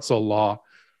independent counsel law,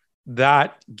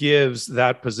 that gives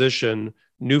that position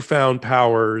newfound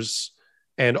powers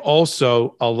and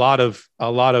also a lot of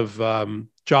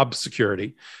job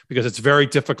security, because it's very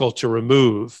difficult to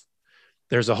remove.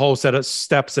 There's a whole set of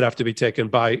steps that have to be taken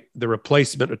by the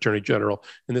replacement attorney general,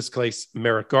 in this case,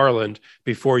 Merrick Garland,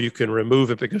 before you can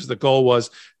remove it, because the goal was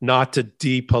not to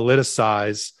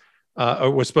depoliticize,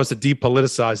 or was supposed to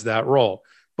depoliticize that role.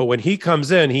 But when he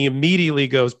comes in, he immediately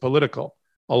goes political,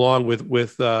 along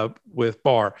with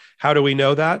Barr. How do we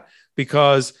know that?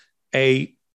 Because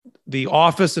the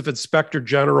Office of Inspector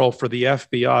General for the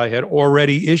FBI had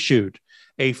already issued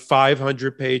a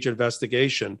 500-page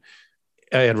investigation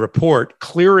and report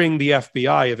clearing the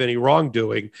FBI of any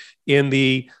wrongdoing in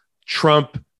the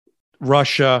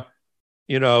Trump-Russia,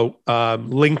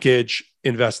 linkage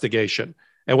investigation.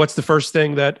 And what's the first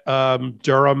thing that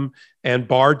Durham and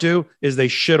Barr do is they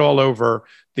shit all over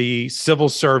the civil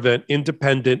servant,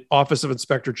 independent Office of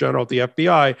Inspector General at the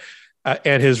FBI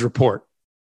and his report.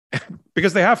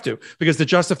 Because they have to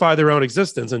justify their own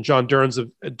existence and John Durham's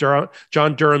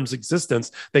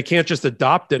existence. They can't just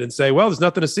adopt it and say, well, there's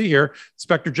nothing to see here.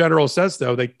 Inspector General says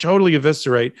so. They totally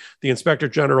eviscerate the Inspector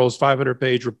General's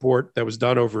 500-page report that was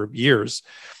done over years,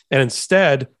 and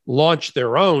instead launch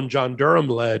their own John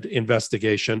Durham-led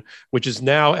investigation, which is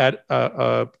now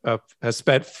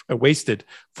wasted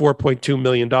 $4.2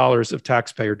 million of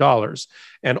taxpayer dollars.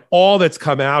 And all that's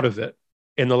come out of it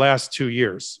in the last 2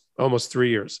 years, almost 3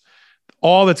 years,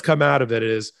 all that's come out of it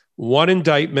is one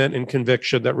indictment and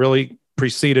conviction that really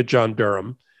preceded John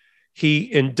Durham.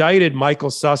 He indicted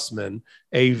Michael Sussman,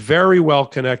 a very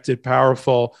well-connected,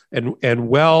 powerful, and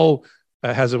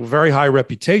has a very high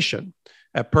reputation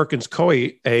at Perkins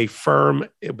Coie, a firm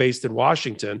based in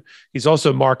Washington. He's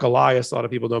also Mark Elias. A lot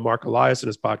of people know Mark Elias in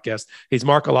his podcast. He's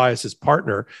Mark Elias's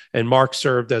partner, and Mark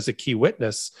served as a key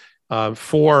witness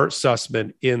for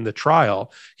Sussman in the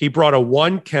trial. He brought a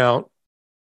one count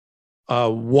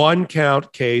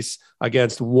case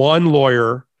against one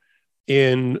lawyer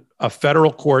in a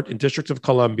federal court in District of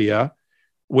Columbia,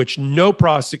 which no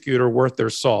prosecutor worth their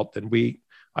salt. And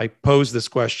I posed this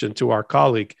question to our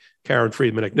colleague, Karen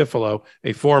Friedman-Agnifilo,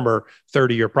 a former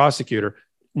 30-year prosecutor.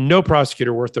 No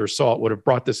prosecutor worth their salt would have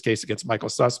brought this case against Michael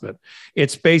Sussman.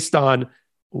 It's based on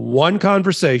one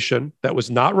conversation that was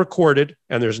not recorded,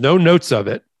 and there's no notes of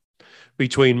it,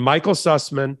 between Michael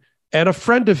Sussman and a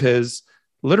friend of his,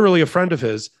 literally a friend of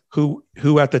his, who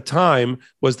at the time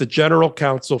was the general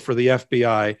counsel for the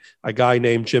FBI, a guy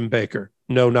named Jim Baker.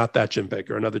 No, not that Jim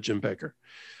Baker, another Jim Baker.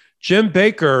 Jim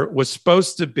Baker was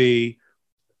supposed to be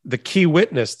the key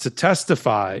witness to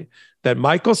testify that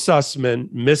Michael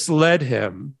Sussman misled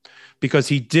him because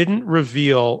he didn't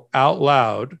reveal out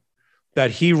loud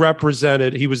that he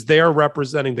was there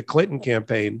representing the Clinton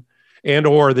campaign and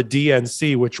or the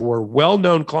DNC, which were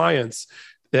well-known clients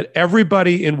that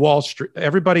everybody in Wall Street,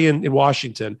 everybody in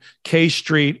Washington, K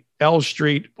Street, L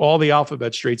Street, all the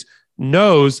alphabet streets,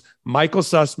 knows Michael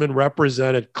Sussman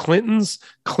represented Clinton's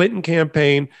Clinton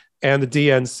campaign and the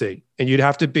DNC. And you'd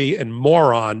have to be a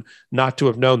moron not to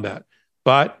have known that.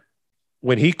 But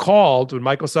when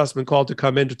Michael Sussman called to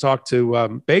come in to talk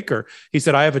to Baker, he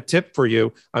said, I have a tip for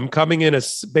you. I'm coming in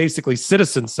as basically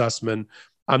citizen Sussman.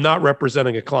 I'm not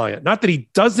representing a client. Not that he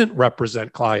doesn't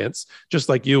represent clients, just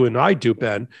like you and I do,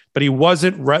 Ben, but he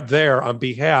wasn't there on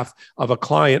behalf of a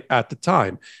client at the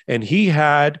time. And he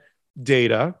had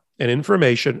data and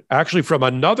information actually from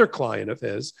another client of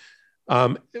his,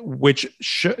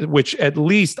 which at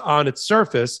least on its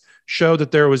surface showed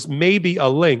that there was maybe a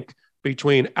link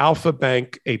between Alpha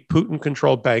Bank, a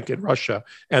Putin-controlled bank in Russia,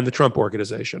 and the Trump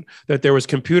Organization, that there was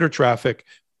computer traffic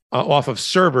off of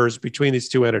servers between these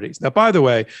two entities. Now, by the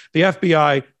way, the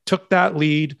FBI took that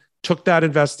lead, took that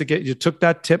investigation, took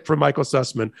that tip from Michael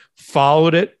Sussman,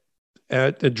 followed it,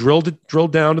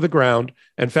 drilled down to the ground,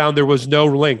 and found there was no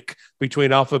link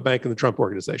between Alpha Bank and the Trump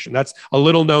Organization. That's a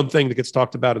little known thing that gets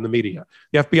talked about in the media.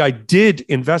 The FBI did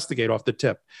investigate off the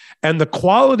tip. And the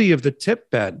quality of the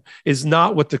tip, Ben, is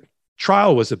not what the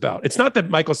trial was about. It's not that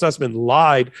Michael Sussman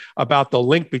lied about the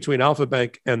link between Alpha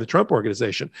Bank and the Trump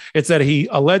Organization. It's that he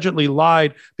allegedly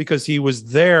lied because he was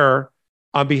there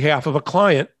on behalf of a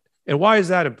client. And why is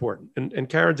that important? And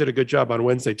Karen did a good job on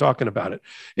Wednesday talking about it.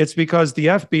 It's because the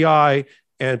FBI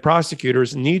and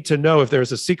prosecutors need to know if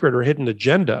there's a secret or hidden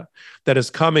agenda that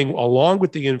is coming along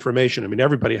with the information. I mean,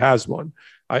 everybody has one.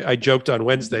 I joked on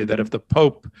Wednesday that if the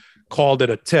Pope called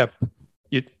it a tip,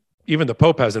 even the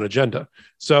Pope has an agenda.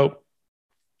 So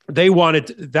they wanted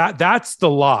that. That's the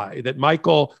lie, that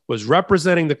Michael was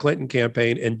representing the Clinton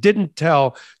campaign and didn't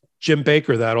tell Jim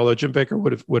Baker that, although Jim Baker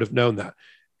would have known that.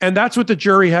 And that's what the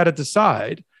jury had to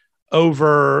decide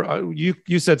over,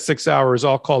 you said 6 hours,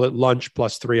 I'll call it lunch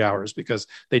plus 3 hours, because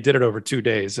they did it over 2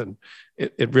 days. And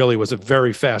it really was a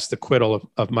very fast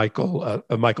acquittal of Michael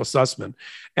Sussman.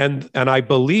 And I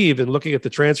believe, in looking at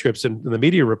the transcripts and the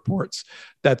media reports,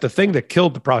 that the thing that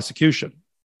killed the prosecution,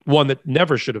 one that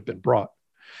never should have been brought,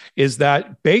 is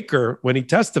that Baker, when he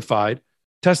testified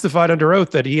under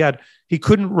oath that he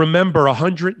couldn't remember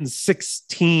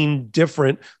 116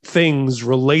 different things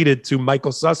related to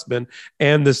Michael Sussman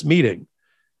and this meeting.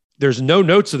 There's no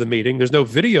notes of the meeting. There's no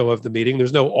video of the meeting.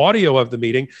 There's no audio of the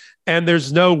meeting. And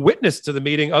there's no witness to the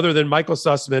meeting other than Michael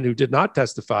Sussman, who did not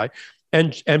testify,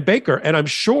 and Baker. And I'm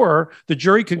sure the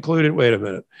jury concluded, wait a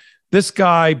minute, this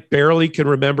guy barely can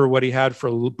remember what he had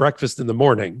for breakfast in the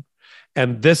morning.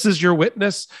 And this is your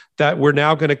witness, that we're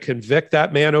now going to convict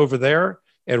that man over there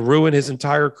and ruin his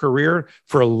entire career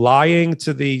for lying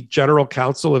to the general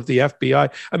counsel of the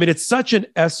FBI. I mean, it's such an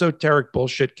esoteric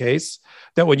bullshit case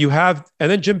that when you have,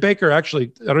 and then Jim Baker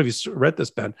actually, I don't know if you read this,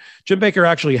 Ben, Jim Baker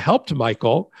actually helped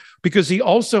Michael because he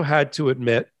also had to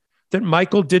admit that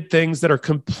Michael did things that are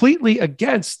completely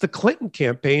against the Clinton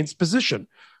campaign's position.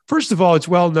 First of all, it's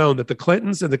well known that the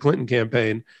Clintons and the Clinton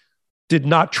campaign did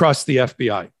not trust the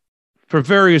FBI for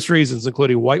various reasons,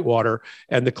 including Whitewater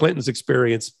and the Clintons'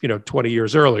 experience, 20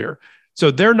 years earlier.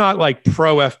 So they're not like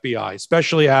pro FBI,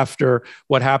 especially after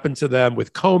what happened to them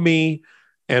with Comey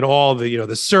and all the,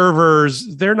 the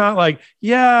servers. They're not like,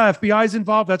 yeah, FBI's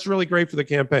involved. That's really great for the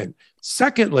campaign.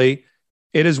 Secondly,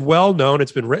 it is well known,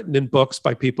 it's been written in books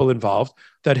by people involved,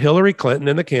 that Hillary Clinton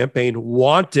and the campaign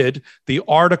wanted the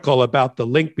article about the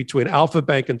link between Alpha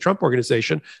Bank and Trump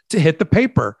Organization to hit the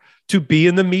paper, to be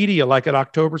in the media like an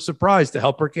October surprise to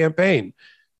help her campaign.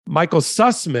 Michael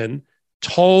Sussman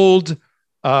told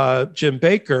Jim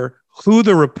Baker who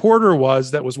the reporter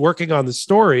was that was working on the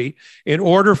story in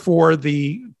order for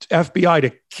the FBI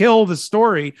to kill the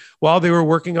story while they were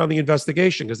working on the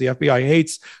investigation, because the FBI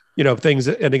hates things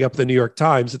ending up in the New York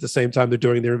Times at the same time they're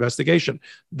doing their investigation.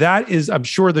 That is, I'm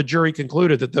sure the jury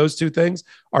concluded that those two things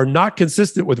are not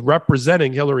consistent with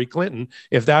representing Hillary Clinton,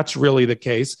 if that's really the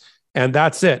case. And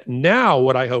that's it. Now,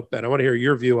 what I hope, Ben, I want to hear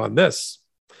your view on this.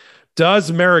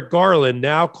 Does Merrick Garland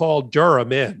now call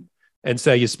Durham in and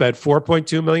say, you spent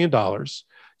 $4.2 million.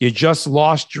 You just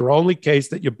lost your only case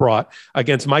that you brought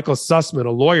against Michael Sussman,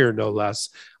 a lawyer, no less.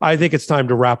 I think it's time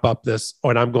to wrap up this,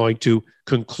 and I'm going to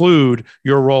conclude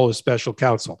your role as special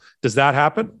counsel. Does that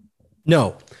happen?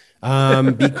 No,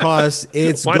 because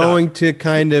it's going to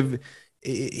kind of,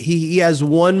 he has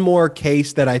one more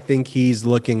case that I think he's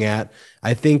looking at.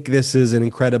 I think this is an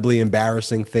incredibly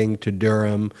embarrassing thing to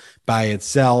Durham by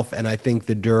itself. And I think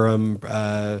the Durham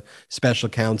special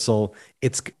counsel,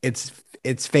 it's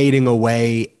fading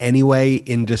away anyway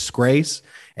in disgrace.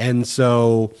 And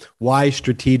so why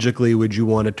strategically would you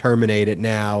want to terminate it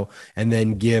now and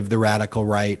then give the radical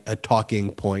right a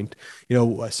talking point?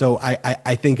 So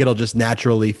I think it'll just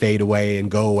naturally fade away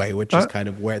and go away, which is kind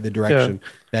of where the direction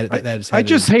that is headed. I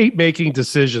just hate making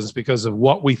decisions because of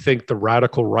what we think the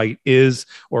radical right is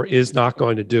or is not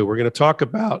going to do. We're going to talk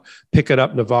about picking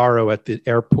up Navarro at the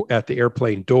airport, at the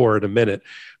airplane door in a minute.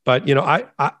 But,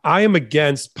 I am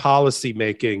against policy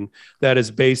making that is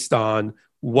based on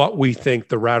what we think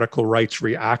the radical right's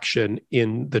reaction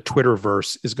in the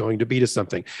Twitterverse is going to be to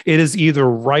something. It is either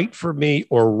right for me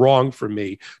or wrong for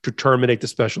me to terminate the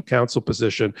special counsel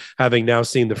position, having now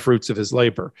seen the fruits of his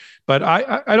labor. But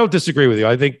I don't disagree with you.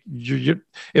 I think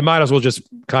it might as well just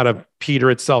kind of peter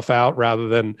itself out rather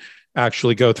than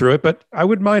actually go through it. But I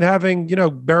wouldn't mind having,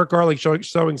 Merrick Garland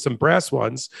showing some brass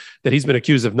ones that he's been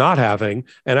accused of not having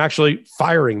and actually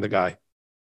firing the guy.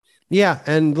 Yeah.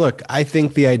 And look, I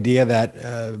think the idea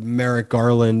that Merrick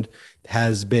Garland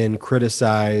has been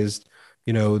criticized,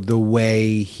 the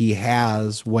way he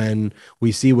has when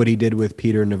we see what he did with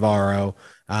Peter Navarro,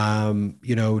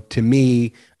 to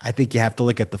me, I think you have to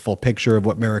look at the full picture of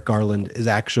what Merrick Garland is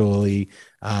actually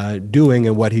doing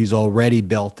and what he's already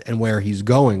built and where he's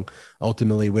going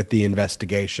ultimately with the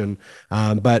investigation.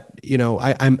 But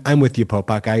I'm with you,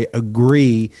 Popok. I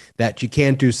agree that you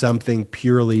can't do something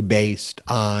purely based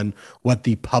on what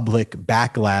the public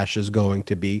backlash is going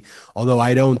to be. Although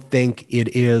I don't think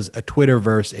it is a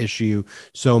Twitterverse issue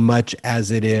so much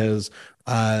as it is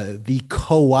the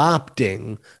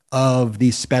co-opting of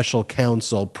the special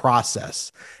counsel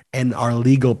process and our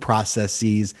legal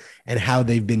processes and how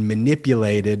they've been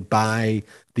manipulated by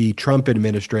the Trump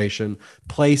administration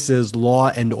places law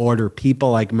and order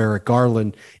people like Merrick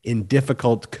Garland in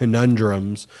difficult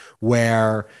conundrums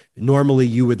where normally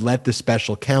you would let the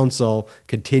special counsel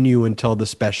continue until the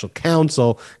special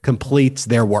counsel completes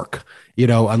their work,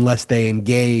 unless they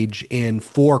engage in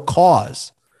for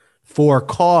cause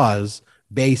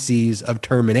bases of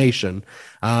termination.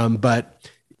 But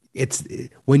it's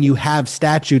when you have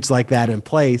statutes like that in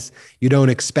place, you don't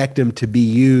expect them to be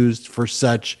used for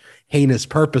such heinous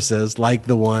purposes like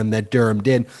the one that Durham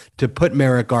did to put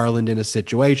Merrick Garland in a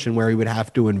situation where he would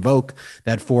have to invoke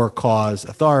that for cause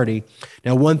authority.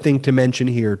 Now, one thing to mention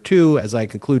here too, as I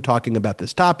conclude talking about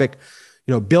this topic,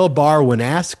 Bill Barr, when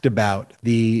asked about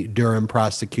the Durham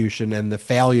prosecution and the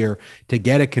failure to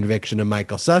get a conviction of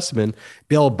Michael Sussman,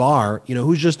 Bill Barr,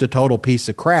 who's just a total piece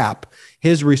of crap,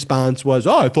 his response was,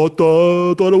 I thought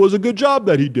it was a good job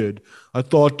that he did. I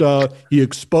thought he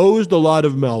exposed a lot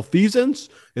of malfeasance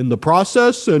in the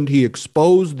process, and he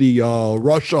exposed the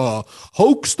Russia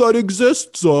hoax that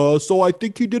exists. So I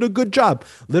think he did a good job.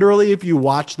 Literally, if you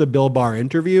watch the Bill Barr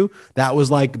interview, that was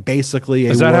like basically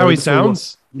Is that how he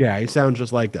sounds? Yeah, he sounds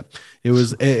just like that.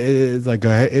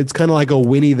 It's kind of like a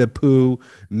Winnie the Pooh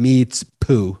meets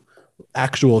Pooh.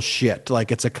 Actual shit.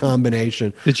 Like it's a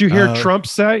combination. Did you hear Trump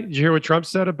say? Did you hear what Trump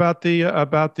said about the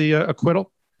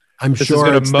acquittal? I'm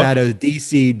sure it's that a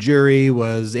DC jury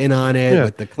was in on it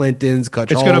with the Clintons.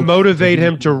 It's going to motivate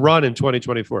him to run in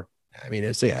 2024. I mean,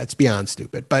 it's beyond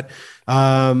stupid. But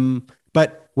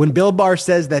when Bill Barr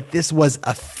says that this was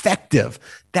effective,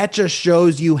 that just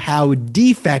shows you how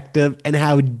defective and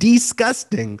how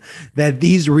disgusting that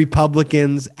these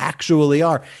Republicans actually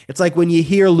are. It's like when you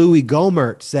hear Louis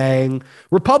Gohmert saying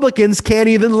Republicans can't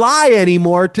even lie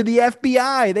anymore to the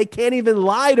FBI. They can't even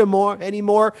lie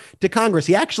anymore to Congress.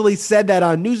 He actually said that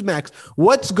on Newsmax.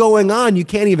 What's going on? You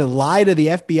can't even lie to the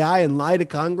FBI and lie to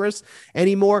Congress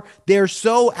anymore. They're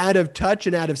so out of touch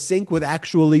and out of sync with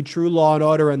actually true law and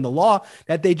order and the law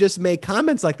that they just make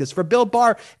comments like this. For Bill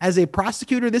Barr, as a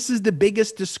prosecutor, this is the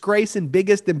biggest disgrace and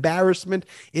biggest embarrassment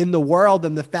in the world.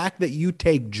 And the fact that you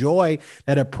take joy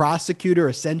that a prosecutor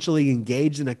essentially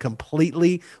engaged in a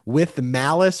completely with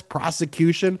malice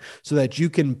prosecution so that you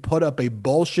can put up a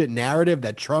bullshit narrative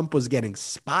that Trump was getting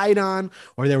spied on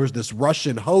or there was this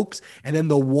Russian hoax. And then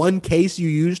the one case you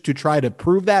used to try to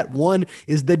prove that one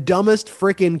is the dumbest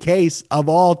freaking case of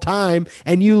all time.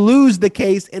 And you lose the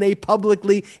case in a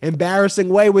publicly embarrassing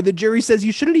way where the jury says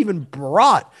you shouldn't even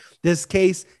brought this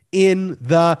case in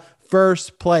the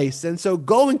first place. And so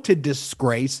going to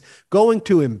disgrace, going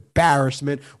to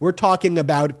embarrassment, we're talking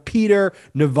about Peter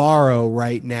Navarro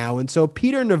right now. And so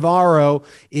Peter Navarro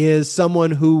is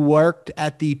someone who worked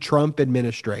at the Trump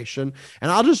administration.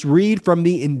 And I'll just read from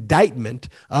the indictment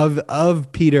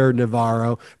of Peter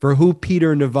Navarro for who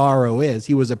Peter Navarro is.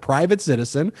 He was a private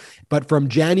citizen, but from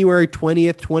January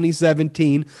 20th,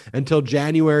 2017 until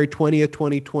January 20th,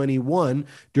 2021,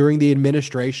 during the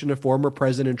administration of former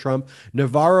President Trump,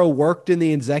 Navarro worked in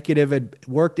the executive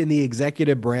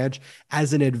branch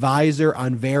as an advisor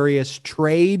on various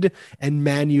trade and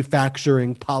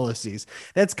manufacturing policies.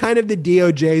 That's kind of the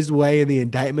DOJ's way in the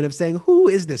indictment of saying, who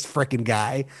is this frickin'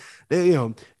 guy?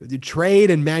 The trade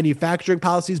and manufacturing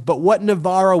policies. But what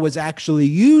Navarro was actually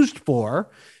used for,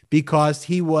 because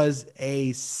he was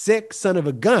a sick son of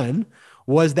a gun,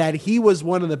 was that he was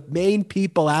one of the main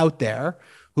people out there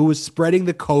who was spreading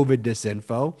the COVID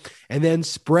disinfo and then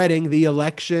spreading the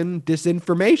election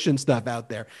disinformation stuff out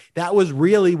there. That was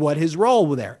really what his role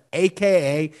was there,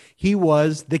 AKA he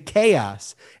was the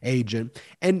chaos agent.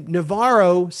 And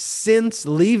Navarro, since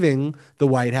leaving the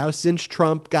White House, since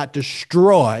Trump got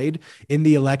destroyed in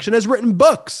the election, has written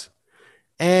books.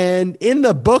 And in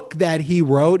the book that he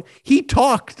wrote, he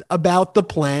talked about the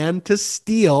plan to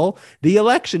steal the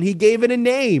election. He gave it a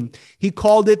name. He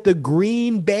called it the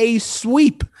Green Bay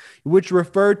Sweep, which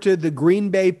referred to the Green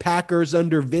Bay Packers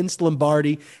under Vince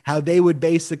Lombardi, how they would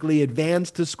basically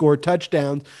advance to score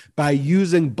touchdowns by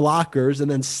using blockers and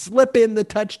then slip in the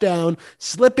touchdown,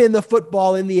 slip in the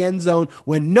football in the end zone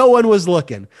when no one was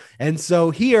looking. And so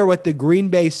here, what the Green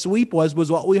Bay Sweep was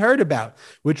what we heard about,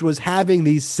 which was having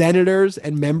these senators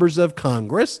and members of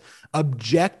Congress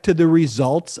object to the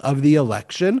results of the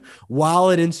election while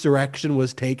an insurrection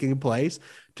was taking place,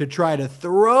 to try to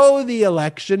throw the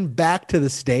election back to the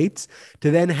states, to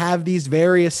then have these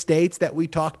various states that we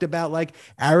talked about, like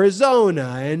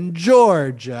Arizona and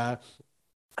Georgia,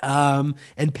 and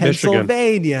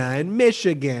Pennsylvania and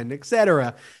Michigan, et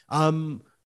cetera,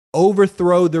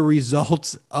 overthrow the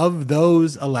results of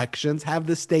those elections, have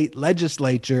the state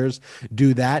legislatures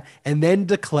do that, and then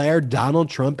declare Donald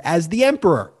Trump as the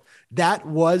emperor. That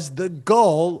was the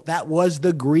goal. That was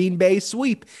the Green Bay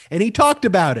Sweep. And he talked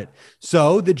about it.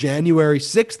 So the January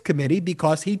 6th committee,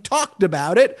 because he talked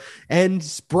about it and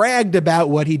bragged about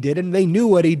what he did, and they knew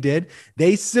what he did,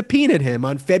 they subpoenaed him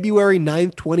on February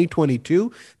 9th, 2022.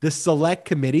 The select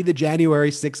committee, the January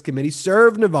 6th committee,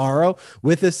 served Navarro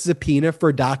with a subpoena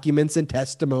for documents and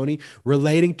testimony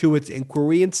relating to its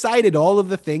inquiry and cited all of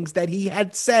the things that he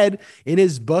had said in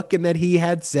his book and that he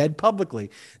had said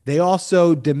publicly. They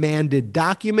also demanded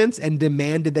documents and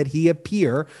demanded that he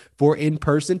appear for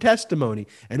in-person testimony.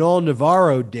 And all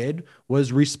Navarro did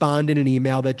was respond in an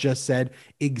email that just said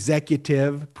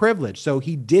executive privilege. So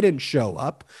he didn't show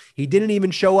up. He didn't even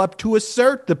show up to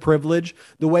assert the privilege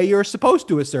the way you're supposed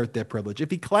to assert that privilege. If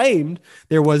he claimed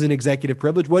there was an executive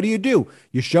privilege, what do?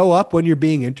 You show up when you're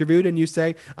being interviewed and you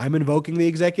say, I'm invoking the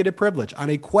executive privilege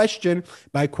on a question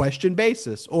by question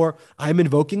basis, or I'm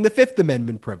invoking the Fifth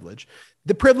Amendment privilege.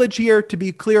 The privilege here, to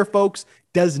be clear, folks,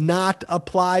 does not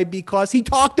apply because he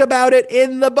talked about it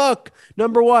in the book,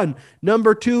 number one.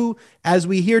 Number two, as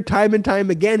we hear time and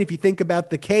time again, if you think about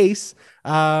the case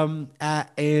in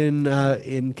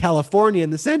California in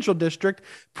the Central District,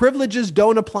 privileges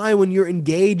don't apply when you're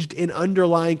engaged in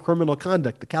underlying criminal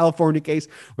conduct. The California case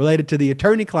related to the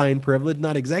attorney-client privilege,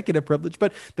 not executive privilege,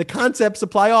 but the concepts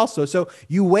apply also. So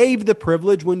you waive the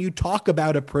privilege when you talk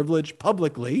about a privilege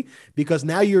publicly because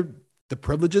now the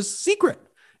privilege is secret.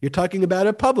 You're talking about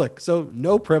it public, so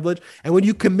no privilege. And when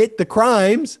you commit the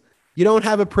crimes, you don't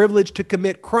have a privilege to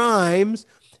commit crimes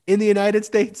in the United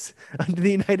States under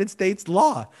the United States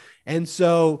law. And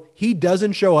so he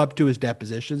doesn't show up to his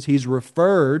depositions. He's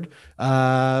referred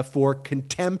for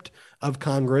contempt of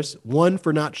Congress, one,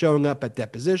 for not showing up at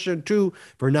deposition, two,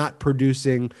 for not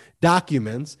producing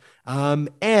documents.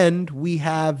 And we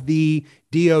have the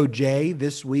DOJ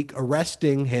this week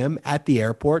arresting him at the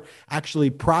airport, actually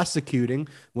prosecuting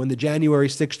when the January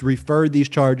 6th referred these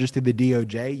charges to the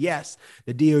DOJ. Yes,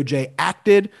 the DOJ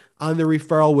acted on the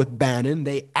referral with Bannon.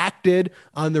 They acted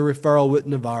on the referral with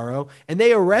Navarro, and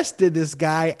they arrested this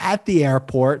guy at the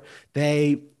airport.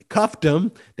 They cuffed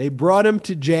him. They brought him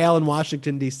to jail in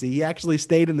Washington, D.C. He actually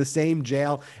stayed in the same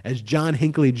jail as John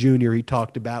Hinckley Jr. he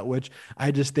talked about, which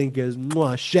I just think is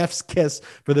chef's kiss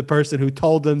for the person who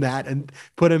told him that and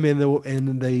put him in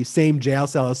the same jail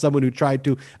cell as someone who tried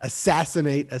to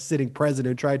assassinate a sitting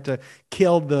president, tried to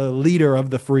kill the leader of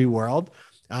the free world.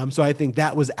 So I think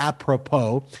that was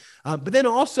apropos. But then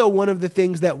also one of the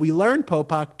things that we learned,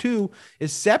 Popak, too,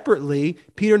 is separately,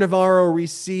 Peter Navarro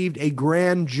received a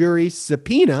grand jury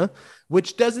subpoena,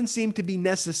 which doesn't seem to be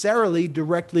necessarily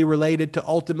directly related to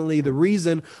ultimately the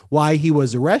reason why he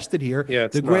was arrested here. Yeah,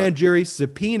 the grand jury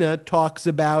subpoena talks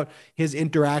about his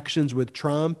interactions with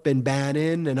Trump and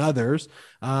Bannon and others.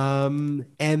 And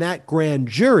that grand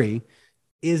jury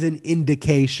is an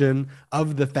indication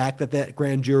of the fact that that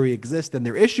grand jury exists and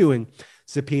they're issuing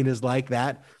subpoenas like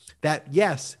that. That,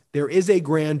 yes, there is a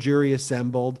grand jury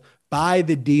assembled by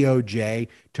the DOJ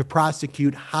to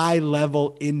prosecute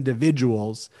high-level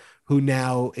individuals who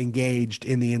now engaged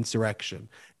in the insurrection.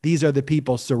 These are the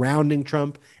people surrounding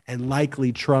Trump and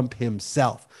likely Trump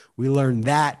himself. We learned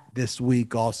that this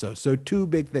week also. So two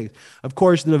big things. Of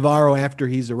course, Navarro, after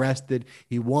he's arrested,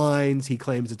 he whines. He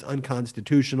claims it's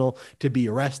unconstitutional to be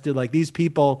arrested. Like, these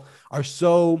people are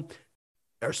so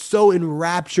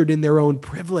enraptured in their own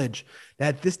privilege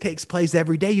that this takes place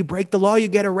every day. You break the law, you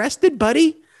get arrested,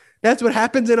 buddy. That's what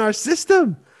happens in our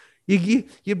system.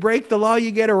 You break the law,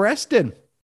 you get arrested.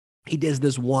 He does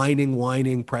this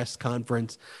whining press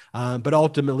conference. But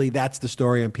ultimately, that's the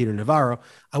story on Peter Navarro.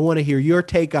 I want to hear your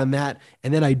take on that.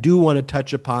 And then I do want to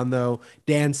touch upon, though,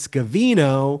 Dan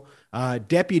Scavino,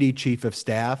 Deputy Chief of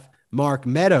Staff, Mark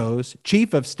Meadows,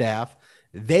 Chief of Staff.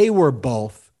 They were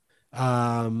both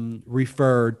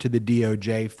referred to the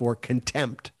DOJ for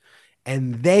contempt,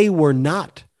 and they were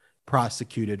not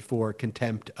prosecuted for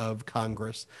contempt of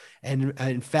Congress. And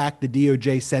in fact, the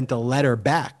DOJ sent a letter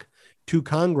back to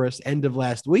Congress end of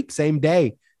last week, same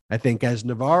day, I think, as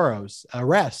Navarro's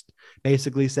arrest,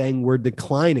 basically saying we're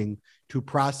declining to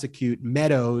prosecute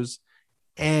Meadows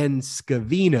and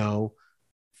Scavino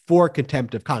for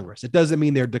contempt of Congress. It doesn't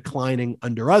mean they're declining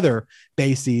under other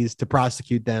bases to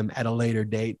prosecute them at a later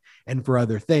date and for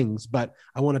other things, but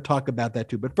I want to talk about that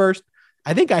too. But first,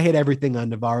 I think I hit everything on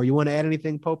Navarro. You want to add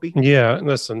anything, Popey? Yeah,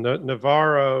 listen,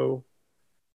 Navarro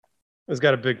has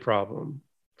got a big problem.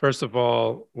 First of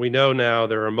all, we know now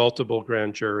there are multiple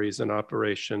grand juries in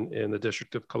operation in the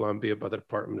District of Columbia by the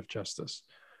Department of Justice.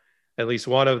 At least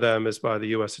one of them is by the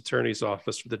U.S. Attorney's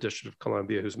Office for the District of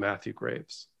Columbia, who's Matthew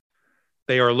Graves.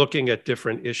 They are looking at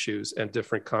different issues and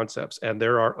different concepts, and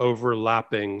there are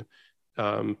overlapping,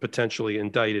 potentially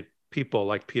indicted people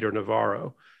like Peter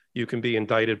Navarro. You can be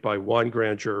indicted by one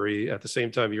grand jury at the same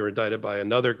time you're indicted by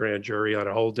another grand jury on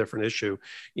a whole different issue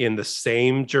in the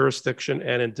same jurisdiction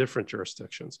and in different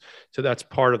jurisdictions. So that's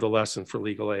part of the lesson for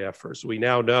legal AFers. We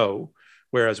now know,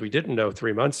 whereas we didn't know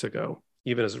 3 months ago,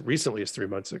 even as recently as 3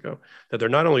 months ago, that there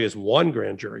not only is one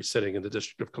grand jury sitting in the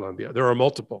District of Columbia, there are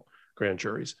multiple grand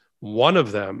juries. One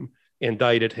of them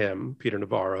indicted him, Peter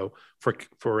Navarro, for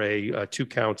 2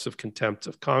 counts of contempt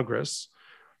of Congress,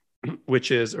 which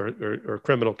is, or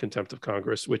criminal contempt of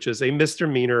Congress, which is a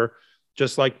misdemeanor,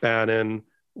 just like Bannon,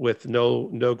 with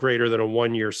no greater than a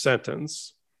 1-year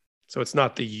sentence. So it's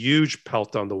not the huge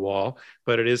pelt on the wall,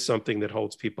 but it is something that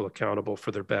holds people accountable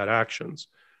for their bad actions.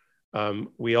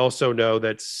 We also know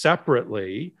that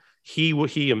separately, he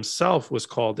himself was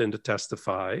called in to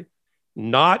testify,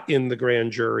 not in the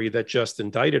grand jury that just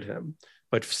indicted him,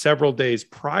 but several days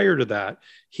prior to that,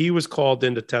 he was called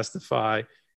in to testify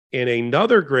in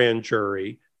another grand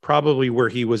jury, probably where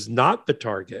he was not the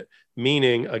target,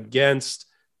 meaning against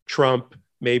Trump,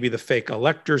 maybe the fake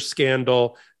elector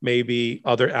scandal, maybe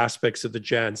other aspects of the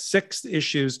Jan 6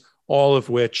 issues, all of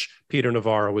which Peter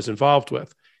Navarro was involved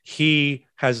with. He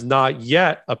has not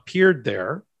yet appeared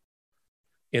there.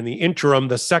 In the interim,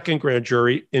 the second grand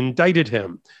jury indicted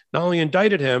him. Not only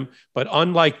indicted him, but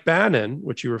unlike Bannon,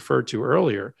 which you referred to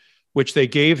earlier, which they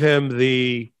gave him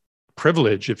the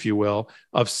privilege, if you will,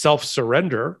 of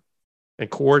self-surrender and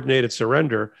coordinated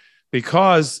surrender,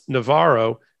 because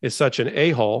Navarro is such an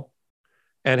a-hole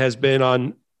and has been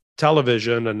on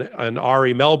television and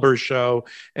Ari Melber's show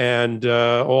and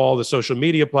all the social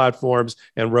media platforms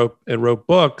and wrote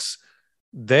books.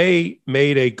 They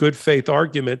made a good faith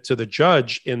argument to the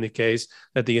judge in the case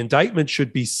that the indictment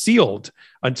should be sealed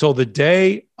until the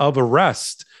day of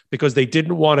arrest, because they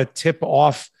didn't want to tip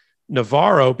off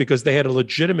Navarro, because they had a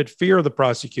legitimate fear of the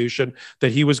prosecution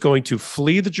that he was going to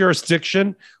flee the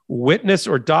jurisdiction, witness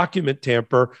or document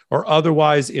tamper, or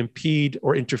otherwise impede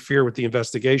or interfere with the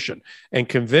investigation, and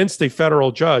convinced a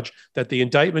federal judge that the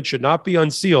indictment should not be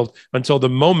unsealed until the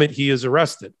moment he is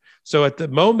arrested. So at the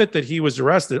moment that he was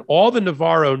arrested, all the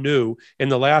Navarro knew in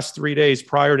the last 3 days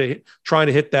prior to trying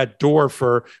to hit that door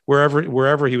for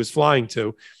wherever he was flying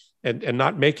to and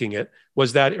not making it,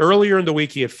 was that earlier in the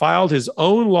week, he had filed his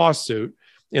own lawsuit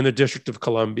in the District of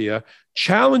Columbia,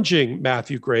 challenging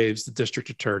Matthew Graves, the district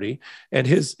attorney, and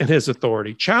his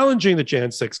authority, challenging the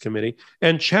Jan 6 committee,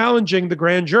 and challenging the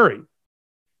grand jury.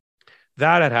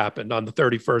 That had happened on the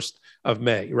 31st of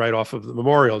May, right off of the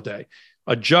Memorial Day.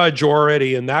 A judge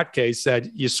already in that case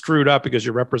said, you screwed up because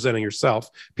you're representing yourself.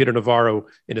 Peter Navarro,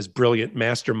 in his brilliant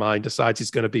mastermind, decides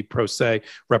he's going to be pro se,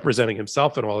 representing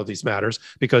himself in all of these matters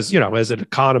because, as an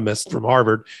economist from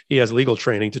Harvard, he has legal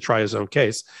training to try his own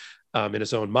case in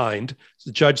his own mind.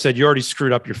 So the judge said, you already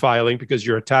screwed up your filing because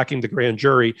you're attacking the grand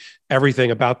jury.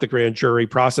 Everything about the grand jury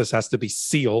process has to be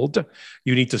sealed.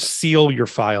 You need to seal your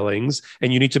filings,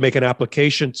 and you need to make an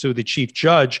application to the chief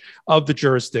judge of the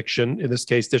jurisdiction, in this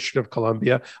case, District of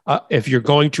Columbia, if you're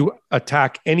going to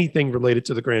attack anything related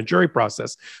to the grand jury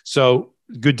process. So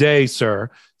good day,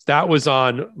 sir. That was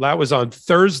on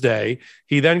Thursday.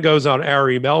 He then goes on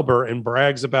Ari Melber and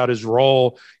brags about his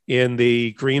role in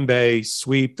the Green Bay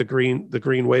sweep, the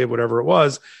Green Wave, whatever it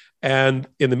was. And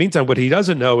in the meantime, what he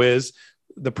doesn't know is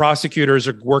the prosecutors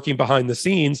are working behind the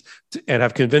scenes and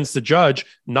have convinced the judge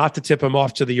not to tip him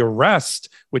off to the arrest,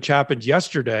 which happened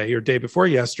yesterday or day before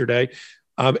yesterday.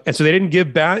 And so they didn't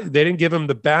give him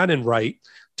the Bannon right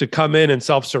to come in and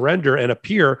self-surrender and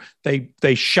appear.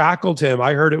 They shackled him.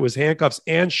 I heard it was handcuffs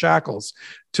and shackles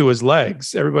to his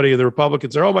legs. Everybody, the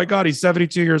Republicans are, oh my God, he's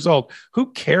 72 years old.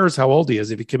 Who cares how old he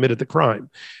is if he committed the crime?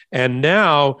 And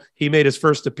now he made his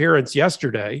first appearance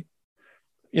yesterday,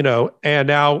 and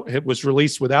now it was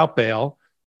released without bail.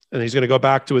 And he's going to go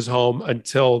back to his home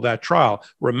until that trial.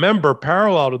 Remember,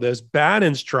 parallel to this,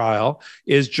 Bannon's trial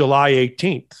is July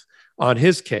 18th on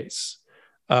his case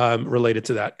related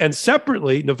to that. And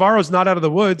separately, Navarro's not out of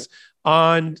the woods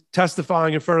on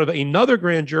testifying in front of another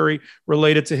grand jury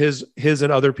related to his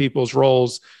and other people's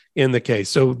roles in the case.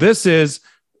 So this is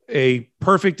a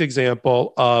perfect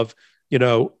example of,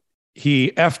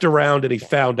 he effed around and he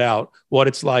found out what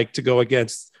it's like to go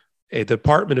against a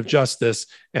Department of Justice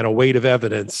and a weight of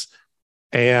evidence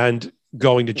and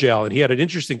going to jail. And he had an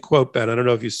interesting quote, Ben. I don't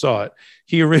know if you saw it.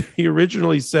 He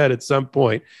originally said at some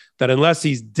point that unless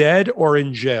he's dead or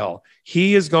in jail,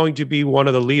 he is going to be one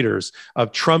of the leaders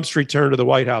of Trump's return to the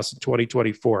White House in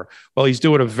 2024. Well, he's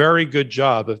doing a very good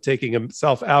job of taking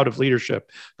himself out of leadership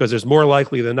because there's more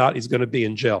likely than not he's going to be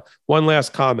in jail. One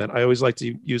last comment. I always like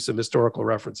to use some historical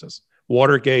references.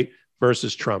 Watergate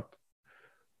versus Trump.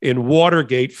 In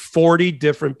Watergate, 40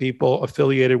 different people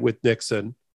affiliated with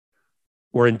Nixon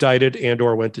were indicted and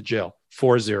or went to jail.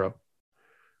 40.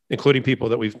 Including people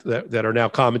that are now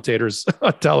commentators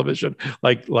on television,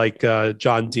 like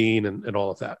John Dean and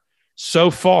all of that. So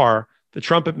far, the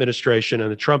Trump administration and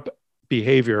the Trump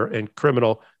behavior and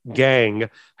criminal gang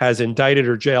has indicted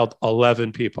or jailed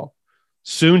 11 people,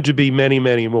 soon to be many,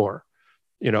 many more.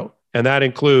 And that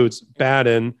includes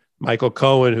Bannon, Michael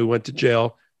Cohen, who went to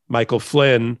jail, Michael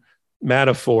Flynn,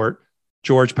 Manafort,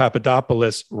 George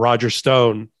Papadopoulos, Roger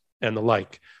Stone, and the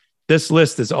like. This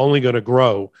list is only going to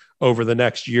grow over the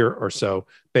next year or so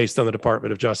based on the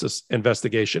Department of Justice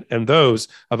investigation and those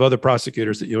of other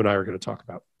prosecutors that you and I are going to talk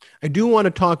about. I do want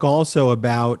to talk also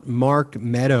about Mark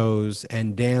Meadows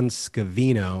and Dan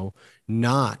Scavino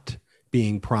not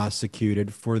being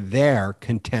prosecuted for their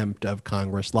contempt of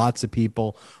Congress. Lots of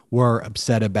people were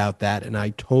upset about that, and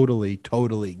I totally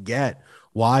get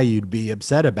why you'd be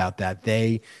upset about that.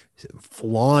 They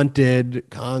flaunted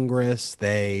Congress.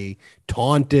 They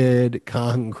taunted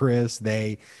Congress.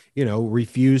 They,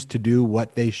 refused to do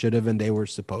what they should have and they were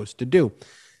supposed to do.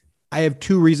 I have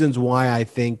two reasons why I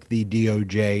think the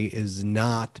DOJ is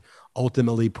not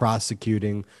ultimately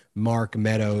prosecuting Mark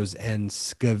Meadows and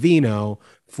Scavino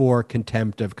for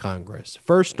contempt of Congress.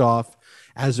 First off,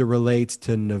 as it relates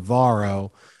to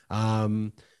Navarro,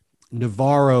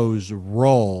 Navarro's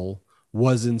role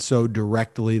wasn't so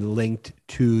directly linked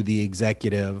to the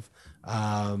executive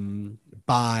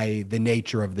by the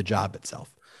nature of the job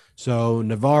itself. So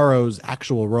Navarro's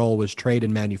actual role was trade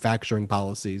and manufacturing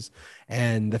policies,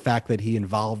 and the fact that he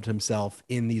involved himself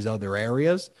in these other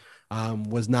areas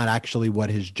was not actually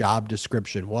what his job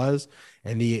description was,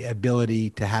 and the ability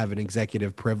to have an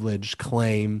executive privilege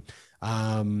claim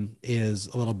is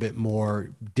a little bit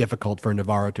more difficult for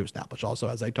Navarro to establish. Also,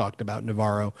 as I talked about,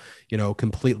 Navarro,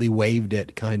 completely waived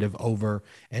it kind of over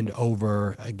and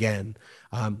over again.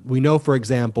 We know, for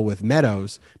example, with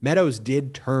Meadows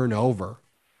did turn over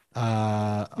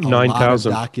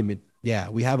 9,000 documents. Yeah,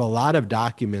 we have a lot of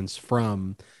documents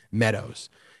from Meadows.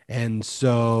 And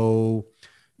so,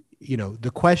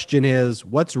 the question is,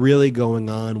 what's really going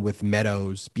on with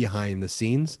Meadows behind the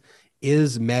scenes?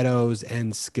 Is Meadows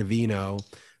and Scavino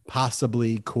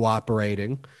possibly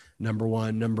cooperating? Number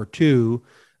one. Number two,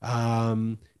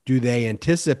 do they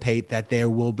anticipate that they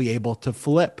will be able to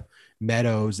flip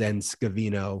Meadows and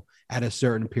Scavino at a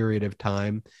certain period of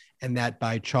time, and that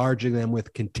by charging them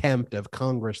with contempt of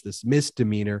Congress, this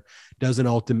misdemeanor doesn't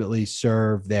ultimately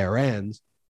serve their ends?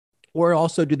 Or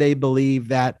also, do they believe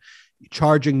that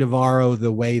charging Navarro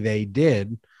the way they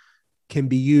did can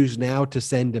be used now to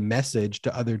send a message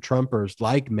to other Trumpers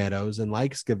like Meadows and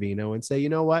like Scavino and say, you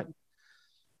know what?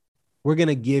 We're going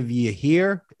to give you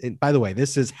here. And by the way,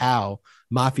 this is how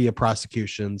mafia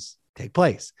prosecutions take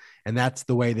place. And that's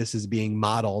the way this is being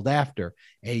modeled after,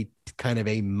 a kind of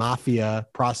a mafia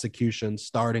prosecution,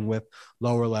 starting with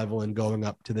lower level and going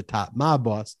up to the top mob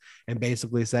boss and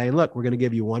basically saying, look, we're going to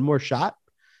give you one more shot.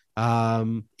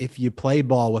 If you play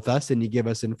ball with us and you give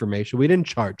us information, we didn't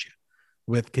charge you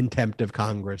with contempt of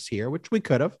Congress here, which we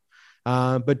could have.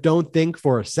 But don't think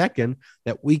for a second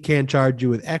that we can't charge you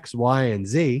with X, Y, and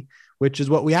Z, which is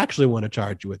what we actually want to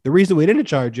charge you with. The reason we didn't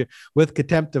charge you with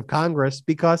contempt of Congress,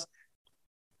 because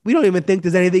we don't even think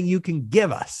there's anything you can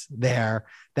give us there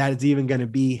that is even going to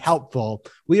be helpful.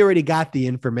 We already got the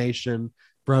information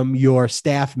from your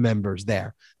staff members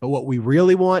there. But what we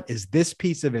really want is this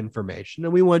piece of information.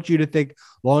 And we want you to think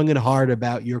long and hard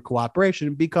about your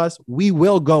cooperation, because we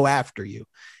will go after you.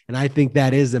 And I think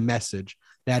that is a message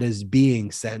that is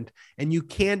being sent. And you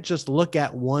can't just look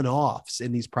at one-offs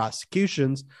in these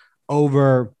prosecutions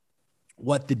over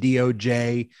what the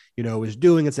DOJ, is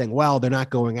doing and saying, well, they're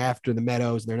not going after the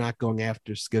Meadows, they're not going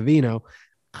after Scavino.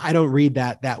 I don't read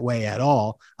that way at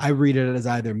all. I read it as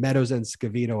either Meadows and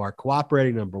Scavino are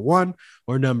cooperating, number one,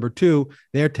 or number two,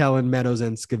 they're telling Meadows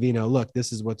and Scavino, look,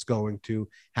 this is what's going to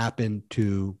happen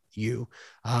to you.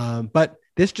 But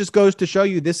this just goes to show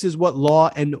you this is what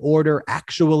law and order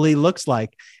actually looks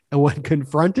like. And when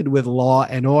confronted with law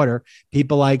and order,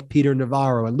 people like Peter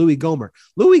Navarro and Louis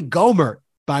Gohmert,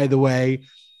 by the way,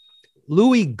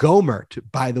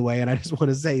 and I just want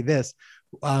to say this,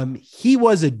 he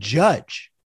was a judge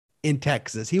in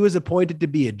Texas. He was appointed to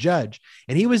be a judge,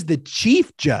 and he was the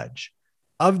chief judge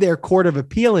of their court of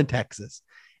appeal in Texas.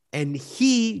 And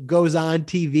he goes on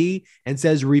TV and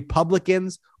says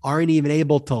Republicans aren't even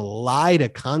able to lie to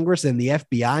Congress and the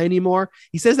FBI anymore.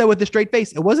 He says that with a straight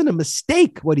face. It wasn't a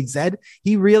mistake what he said.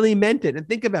 He really meant it. And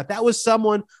think about it. That was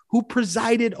someone who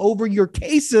presided over your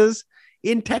cases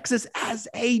in Texas as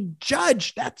a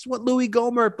judge. That's what Louis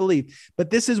Gohmert believed. But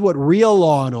this is what real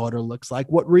law and order looks like.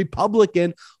 What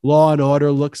Republican law and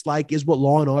order looks like is what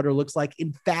law and order looks like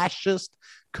in fascist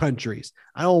countries.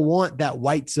 I don't want that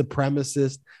white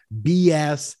supremacist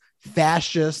BS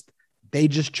fascist. They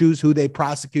just choose who they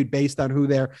prosecute based on who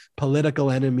their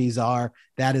political enemies are.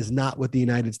 That is not what the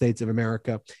United States of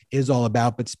America is all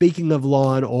about. But speaking of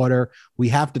law and order, we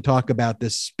have to talk about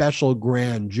this special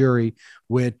grand jury,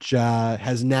 which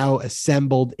has now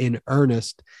assembled in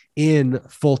earnest in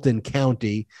Fulton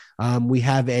County. We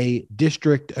have a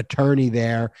district attorney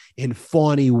there in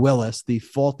Fani Willis, the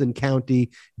Fulton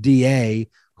County DA,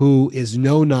 who is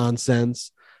no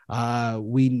nonsense.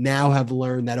 We now have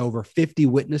learned that over 50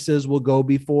 witnesses will go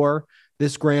before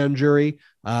this grand jury.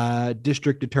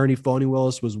 District Attorney Fani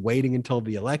Willis was waiting until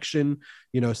the election,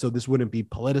 so this wouldn't be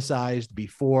politicized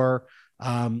before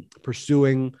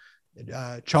pursuing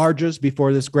charges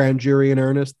before this grand jury in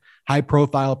earnest. High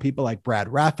profile people like Brad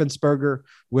Raffensperger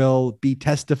will be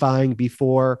testifying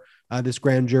before this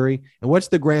grand jury. And what's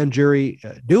the grand jury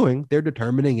doing? They're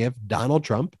determining if Donald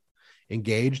Trump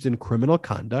engaged in criminal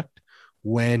conduct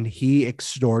when he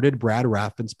extorted Brad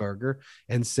Raffensperger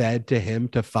and said to him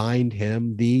to find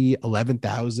him the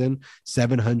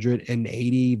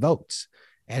 11,780 votes.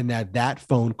 And that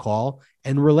phone call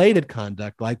and related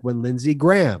conduct, like when Lindsey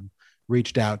Graham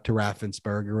reached out to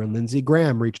Raffensperger and Lindsey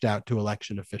Graham reached out to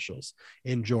election officials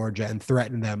in Georgia and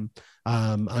threatened them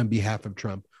on behalf of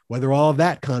Trump, whether all of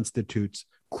that constitutes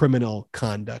criminal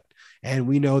conduct. And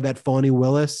we know that Fani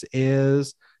Willis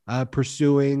is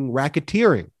pursuing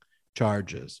racketeering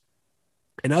charges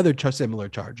and other similar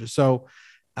charges. So,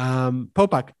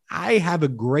 Popok, I have a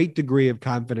great degree of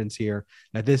confidence here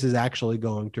that this is actually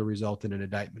going to result in an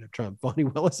indictment of Trump. Fani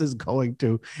Willis is going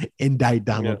to indict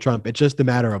Donald Trump. It's just a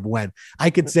matter of when. I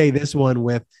could say this one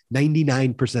with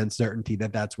 99% certainty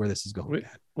that that's where this is going.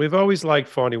 We've always liked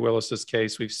Fani Willis's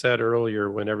case. We've said earlier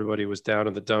when everybody was down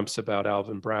in the dumps about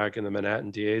Alvin Bragg in the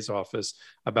Manhattan DA's office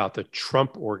about the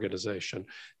Trump organization,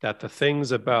 that the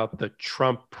things about the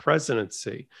Trump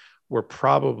presidency were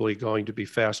probably going to be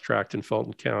fast-tracked in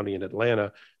Fulton County in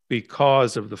Atlanta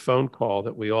because of the phone call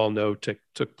that we all know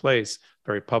took place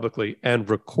very publicly and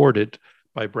recorded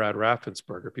by Brad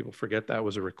Raffensperger. People forget that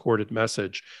was a recorded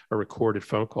message, a recorded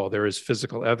phone call. There is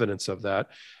physical evidence of that.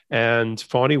 And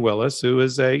Fani Willis, who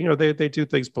is they do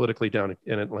things politically down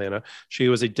in Atlanta. She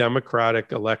was a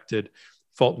Democratic elected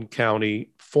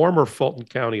former Fulton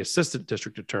County assistant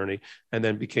district attorney, and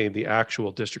then became the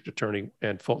actual district attorney,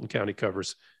 and Fulton County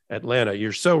covers Atlanta.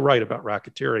 You're so right about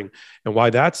racketeering. And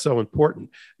why that's so important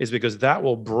is because that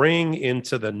will bring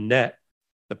into the net,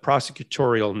 the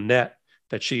prosecutorial net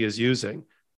that she is using,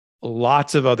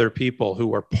 lots of other people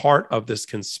who are part of this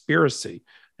conspiracy,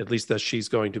 at least that she's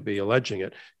going to be alleging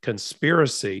it,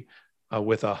 conspiracy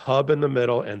with a hub in the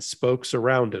middle and spokes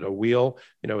around it, a wheel,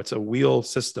 it's a wheel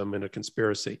system in a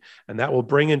conspiracy. And that will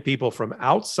bring in people from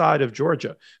outside of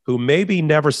Georgia who maybe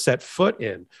never set foot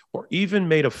in or even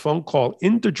made a phone call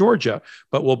into Georgia,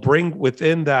 but will bring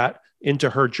within that into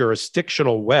her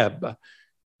jurisdictional web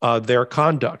their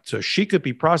conduct. So she could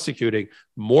be prosecuting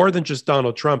more than just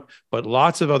Donald Trump, but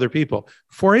lots of other people.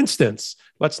 For instance,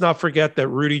 let's not forget that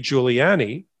Rudy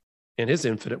Giuliani in his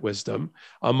infinite wisdom,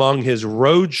 among his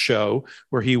road show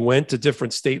where he went to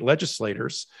different state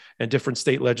legislators and different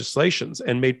state legislations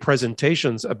and made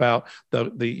presentations about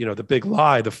the big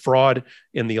lie, the fraud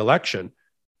in the election.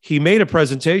 He made a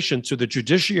presentation to the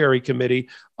Judiciary Committee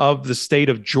of the state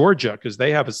of Georgia, because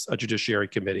they have a Judiciary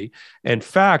Committee. In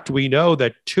fact, we know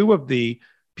that two of the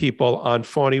people on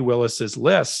Fani Willis's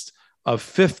list of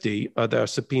 50 the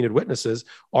subpoenaed witnesses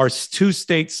are two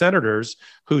state senators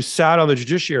who sat on the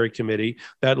Judiciary Committee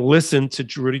that listened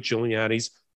to Rudy Giuliani's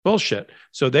bullshit.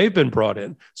 So they've been brought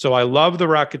in. So I love the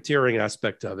racketeering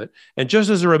aspect of it. And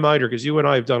just as a reminder, because you and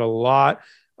I have done a lot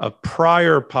of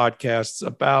prior podcasts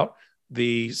about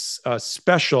the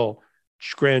special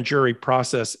grand jury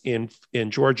process in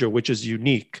Georgia, which is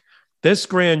unique. This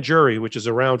grand jury, which is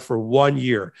around for 1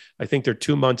 year, I think they're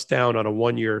 2 months down on a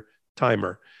 1-year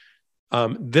timer.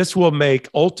 This will make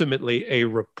ultimately a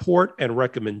report and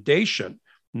recommendation,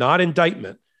 not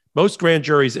indictment. Most grand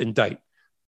juries indict.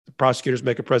 The prosecutors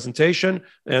make a presentation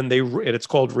and it's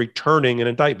called returning an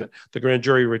indictment. The grand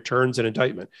jury returns an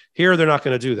indictment. Here, they're not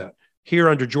going to do that. Here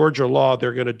under Georgia law,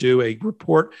 they're going to do a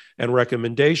report and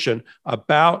recommendation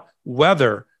about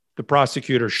whether the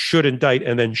prosecutor should indict,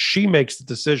 and then she makes the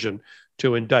decision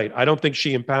to indict. I don't think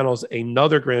she impanels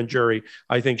another grand jury.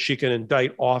 I think she can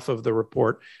indict off of the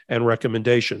report and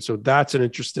recommendation. So that's an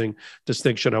interesting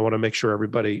distinction I want to make sure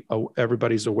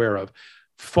everybody's aware of.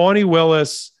 Fani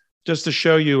Willis, just to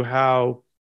show you how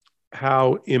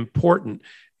important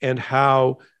and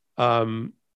how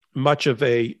much of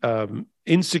a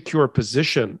insecure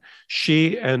position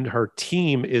she and her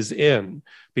team is in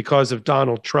because of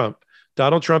Donald Trump.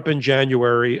 Donald Trump in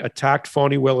January attacked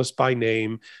Fani Willis by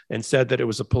name and said that it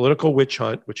was a political witch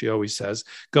hunt, which he always says,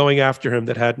 going after him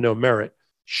that had no merit.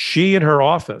 She and her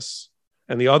office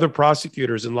and the other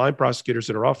prosecutors and line prosecutors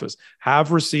in her office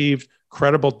have received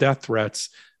credible death threats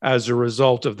as a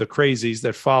result of the crazies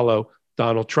that follow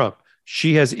Donald Trump.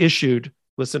 She has issued,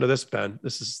 listen to this, Ben,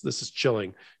 this is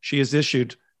chilling. She has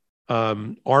issued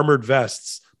armored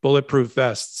vests, bulletproof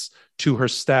vests to her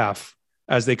staff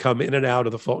as they come in and out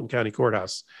of the Fulton County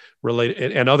Courthouse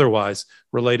related and otherwise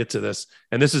related to this.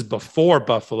 And this is before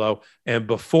Buffalo and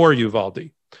before Uvalde.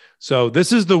 So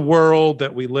this is the world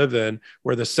that we live in,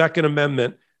 where the Second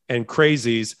Amendment and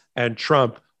crazies and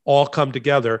Trump all come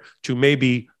together to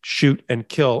maybe shoot and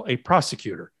kill a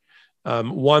prosecutor,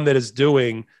 one that is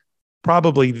doing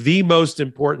probably the most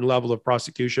important level of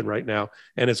prosecution right now,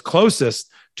 and is closest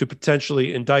to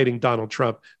potentially indicting Donald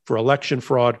Trump for election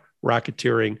fraud,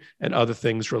 racketeering, and other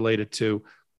things related to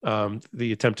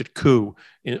the attempted coup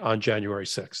on January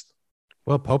 6th.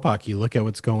 Well, Popok, you look at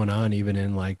what's going on even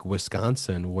in like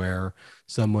Wisconsin, where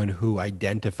someone who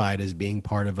identified as being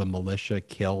part of a militia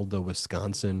killed a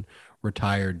Wisconsin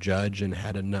retired judge and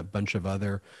had a bunch of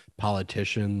other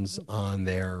politicians on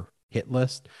their hit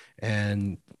list.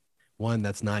 And one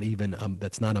that's not even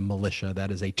that's not a militia,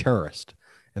 that is a terrorist,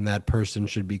 and that person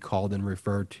should be called and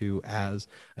referred to as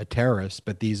a terrorist.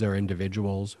 But these are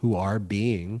individuals who are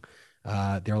being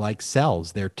they're like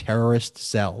cells, they're terrorist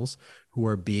cells who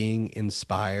are being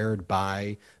inspired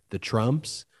by the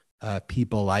Trumps,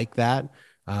 people like that,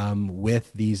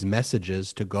 with these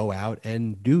messages to go out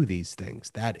and do these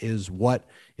things. That is what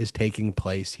is taking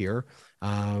place here.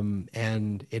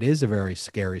 And it is a very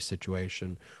scary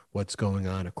situation, what's going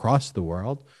on across the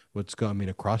world,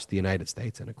 across the United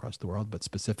States and across the world, but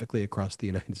specifically across the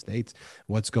United States,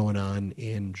 what's going on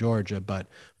in Georgia. But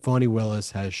Fani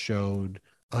Willis has showed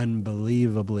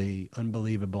unbelievable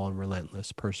and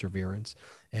relentless perseverance.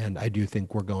 And I do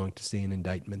think we're going to see an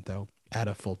indictment, though, out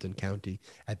of Fulton County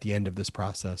at the end of this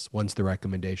process. Once the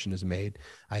recommendation is made,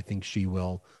 I think she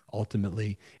will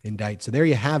ultimately indict. So there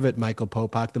you have it, Michael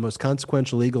Popok, the most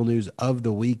consequential legal news of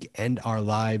the week and our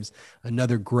lives.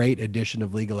 Another great edition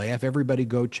of Legal AF. Everybody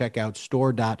go check out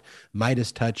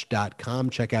store.MeidasTouch.com.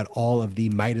 Check out all of the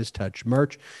Meidas Touch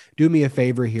merch. Do me a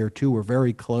favor here, too. We're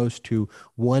very close to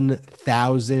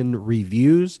 1,000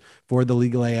 reviews for the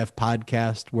Legal AF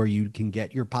podcast, where you can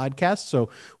get your podcast. So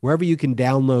wherever you can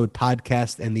download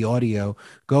podcasts and the audio,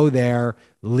 go there,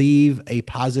 leave a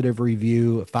positive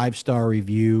review, a 5-star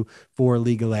review for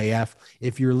Legal AF.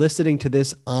 If you're listening to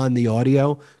this on the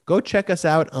audio, go check us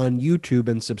out on YouTube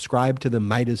and subscribe to the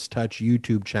Meidas Touch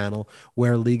YouTube channel,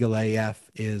 where Legal AF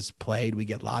is played. We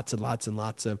get lots and lots and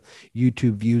lots of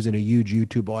YouTube views and a huge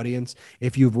YouTube audience.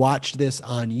 If you've watched this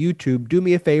on YouTube, do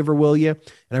me a favor, will you?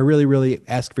 And I really, really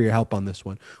ask for your help on this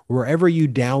one. Wherever you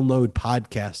download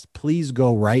podcasts, please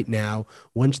go right now,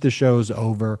 once the show's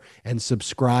over, and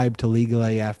subscribe to Legal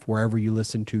AF wherever you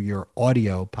listen to your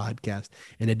audio podcast,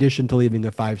 in addition to leaving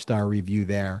a 5-star review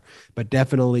there. But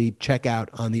definitely check out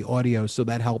on the the audio, so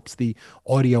that helps the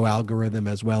audio algorithm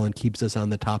as well and keeps us on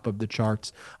the top of the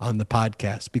charts on the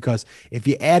podcast. Because if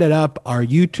you added up our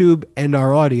YouTube and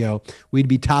our audio, we'd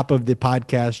be top of the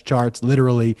podcast charts.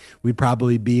 Literally, we'd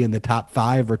probably be in the top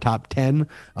 5 or top 10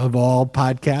 of all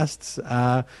podcasts.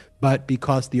 But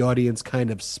because the audience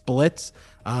kind of splits,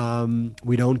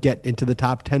 we don't get into the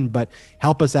top 10, but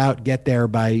help us out, get there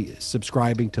by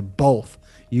subscribing to both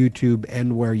YouTube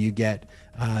and where you get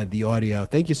the audio.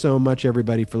 Thank you so much,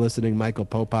 everybody, for listening. Michael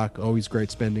Popak, always great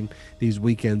spending these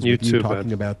weekends with you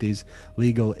talking about these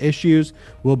legal issues.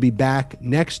 We'll be back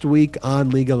next week on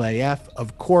Legal AF.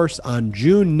 Of course, on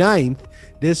June 9th,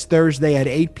 this Thursday at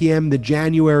 8 p.m., the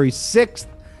January 6th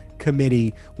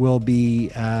committee will be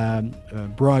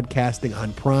broadcasting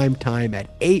on prime time at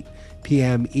 8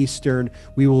 p.m. Eastern.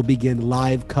 We will begin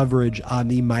live coverage on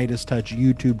the MeidasTouch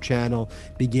YouTube channel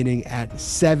beginning at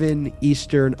 7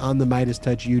 Eastern on the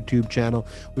MeidasTouch YouTube channel.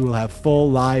 We will have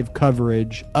full live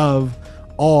coverage of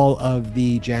all of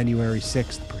the January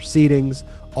 6th proceedings,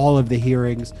 all of the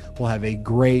hearings. We'll have a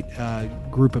great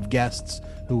group of guests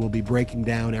who will be breaking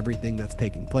down everything that's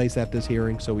taking place at this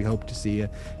hearing. So we hope to see you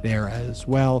there as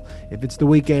well. If it's the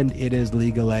weekend, it is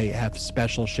Legal AF.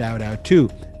 Special shout out to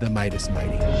the Meidas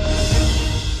Mighty.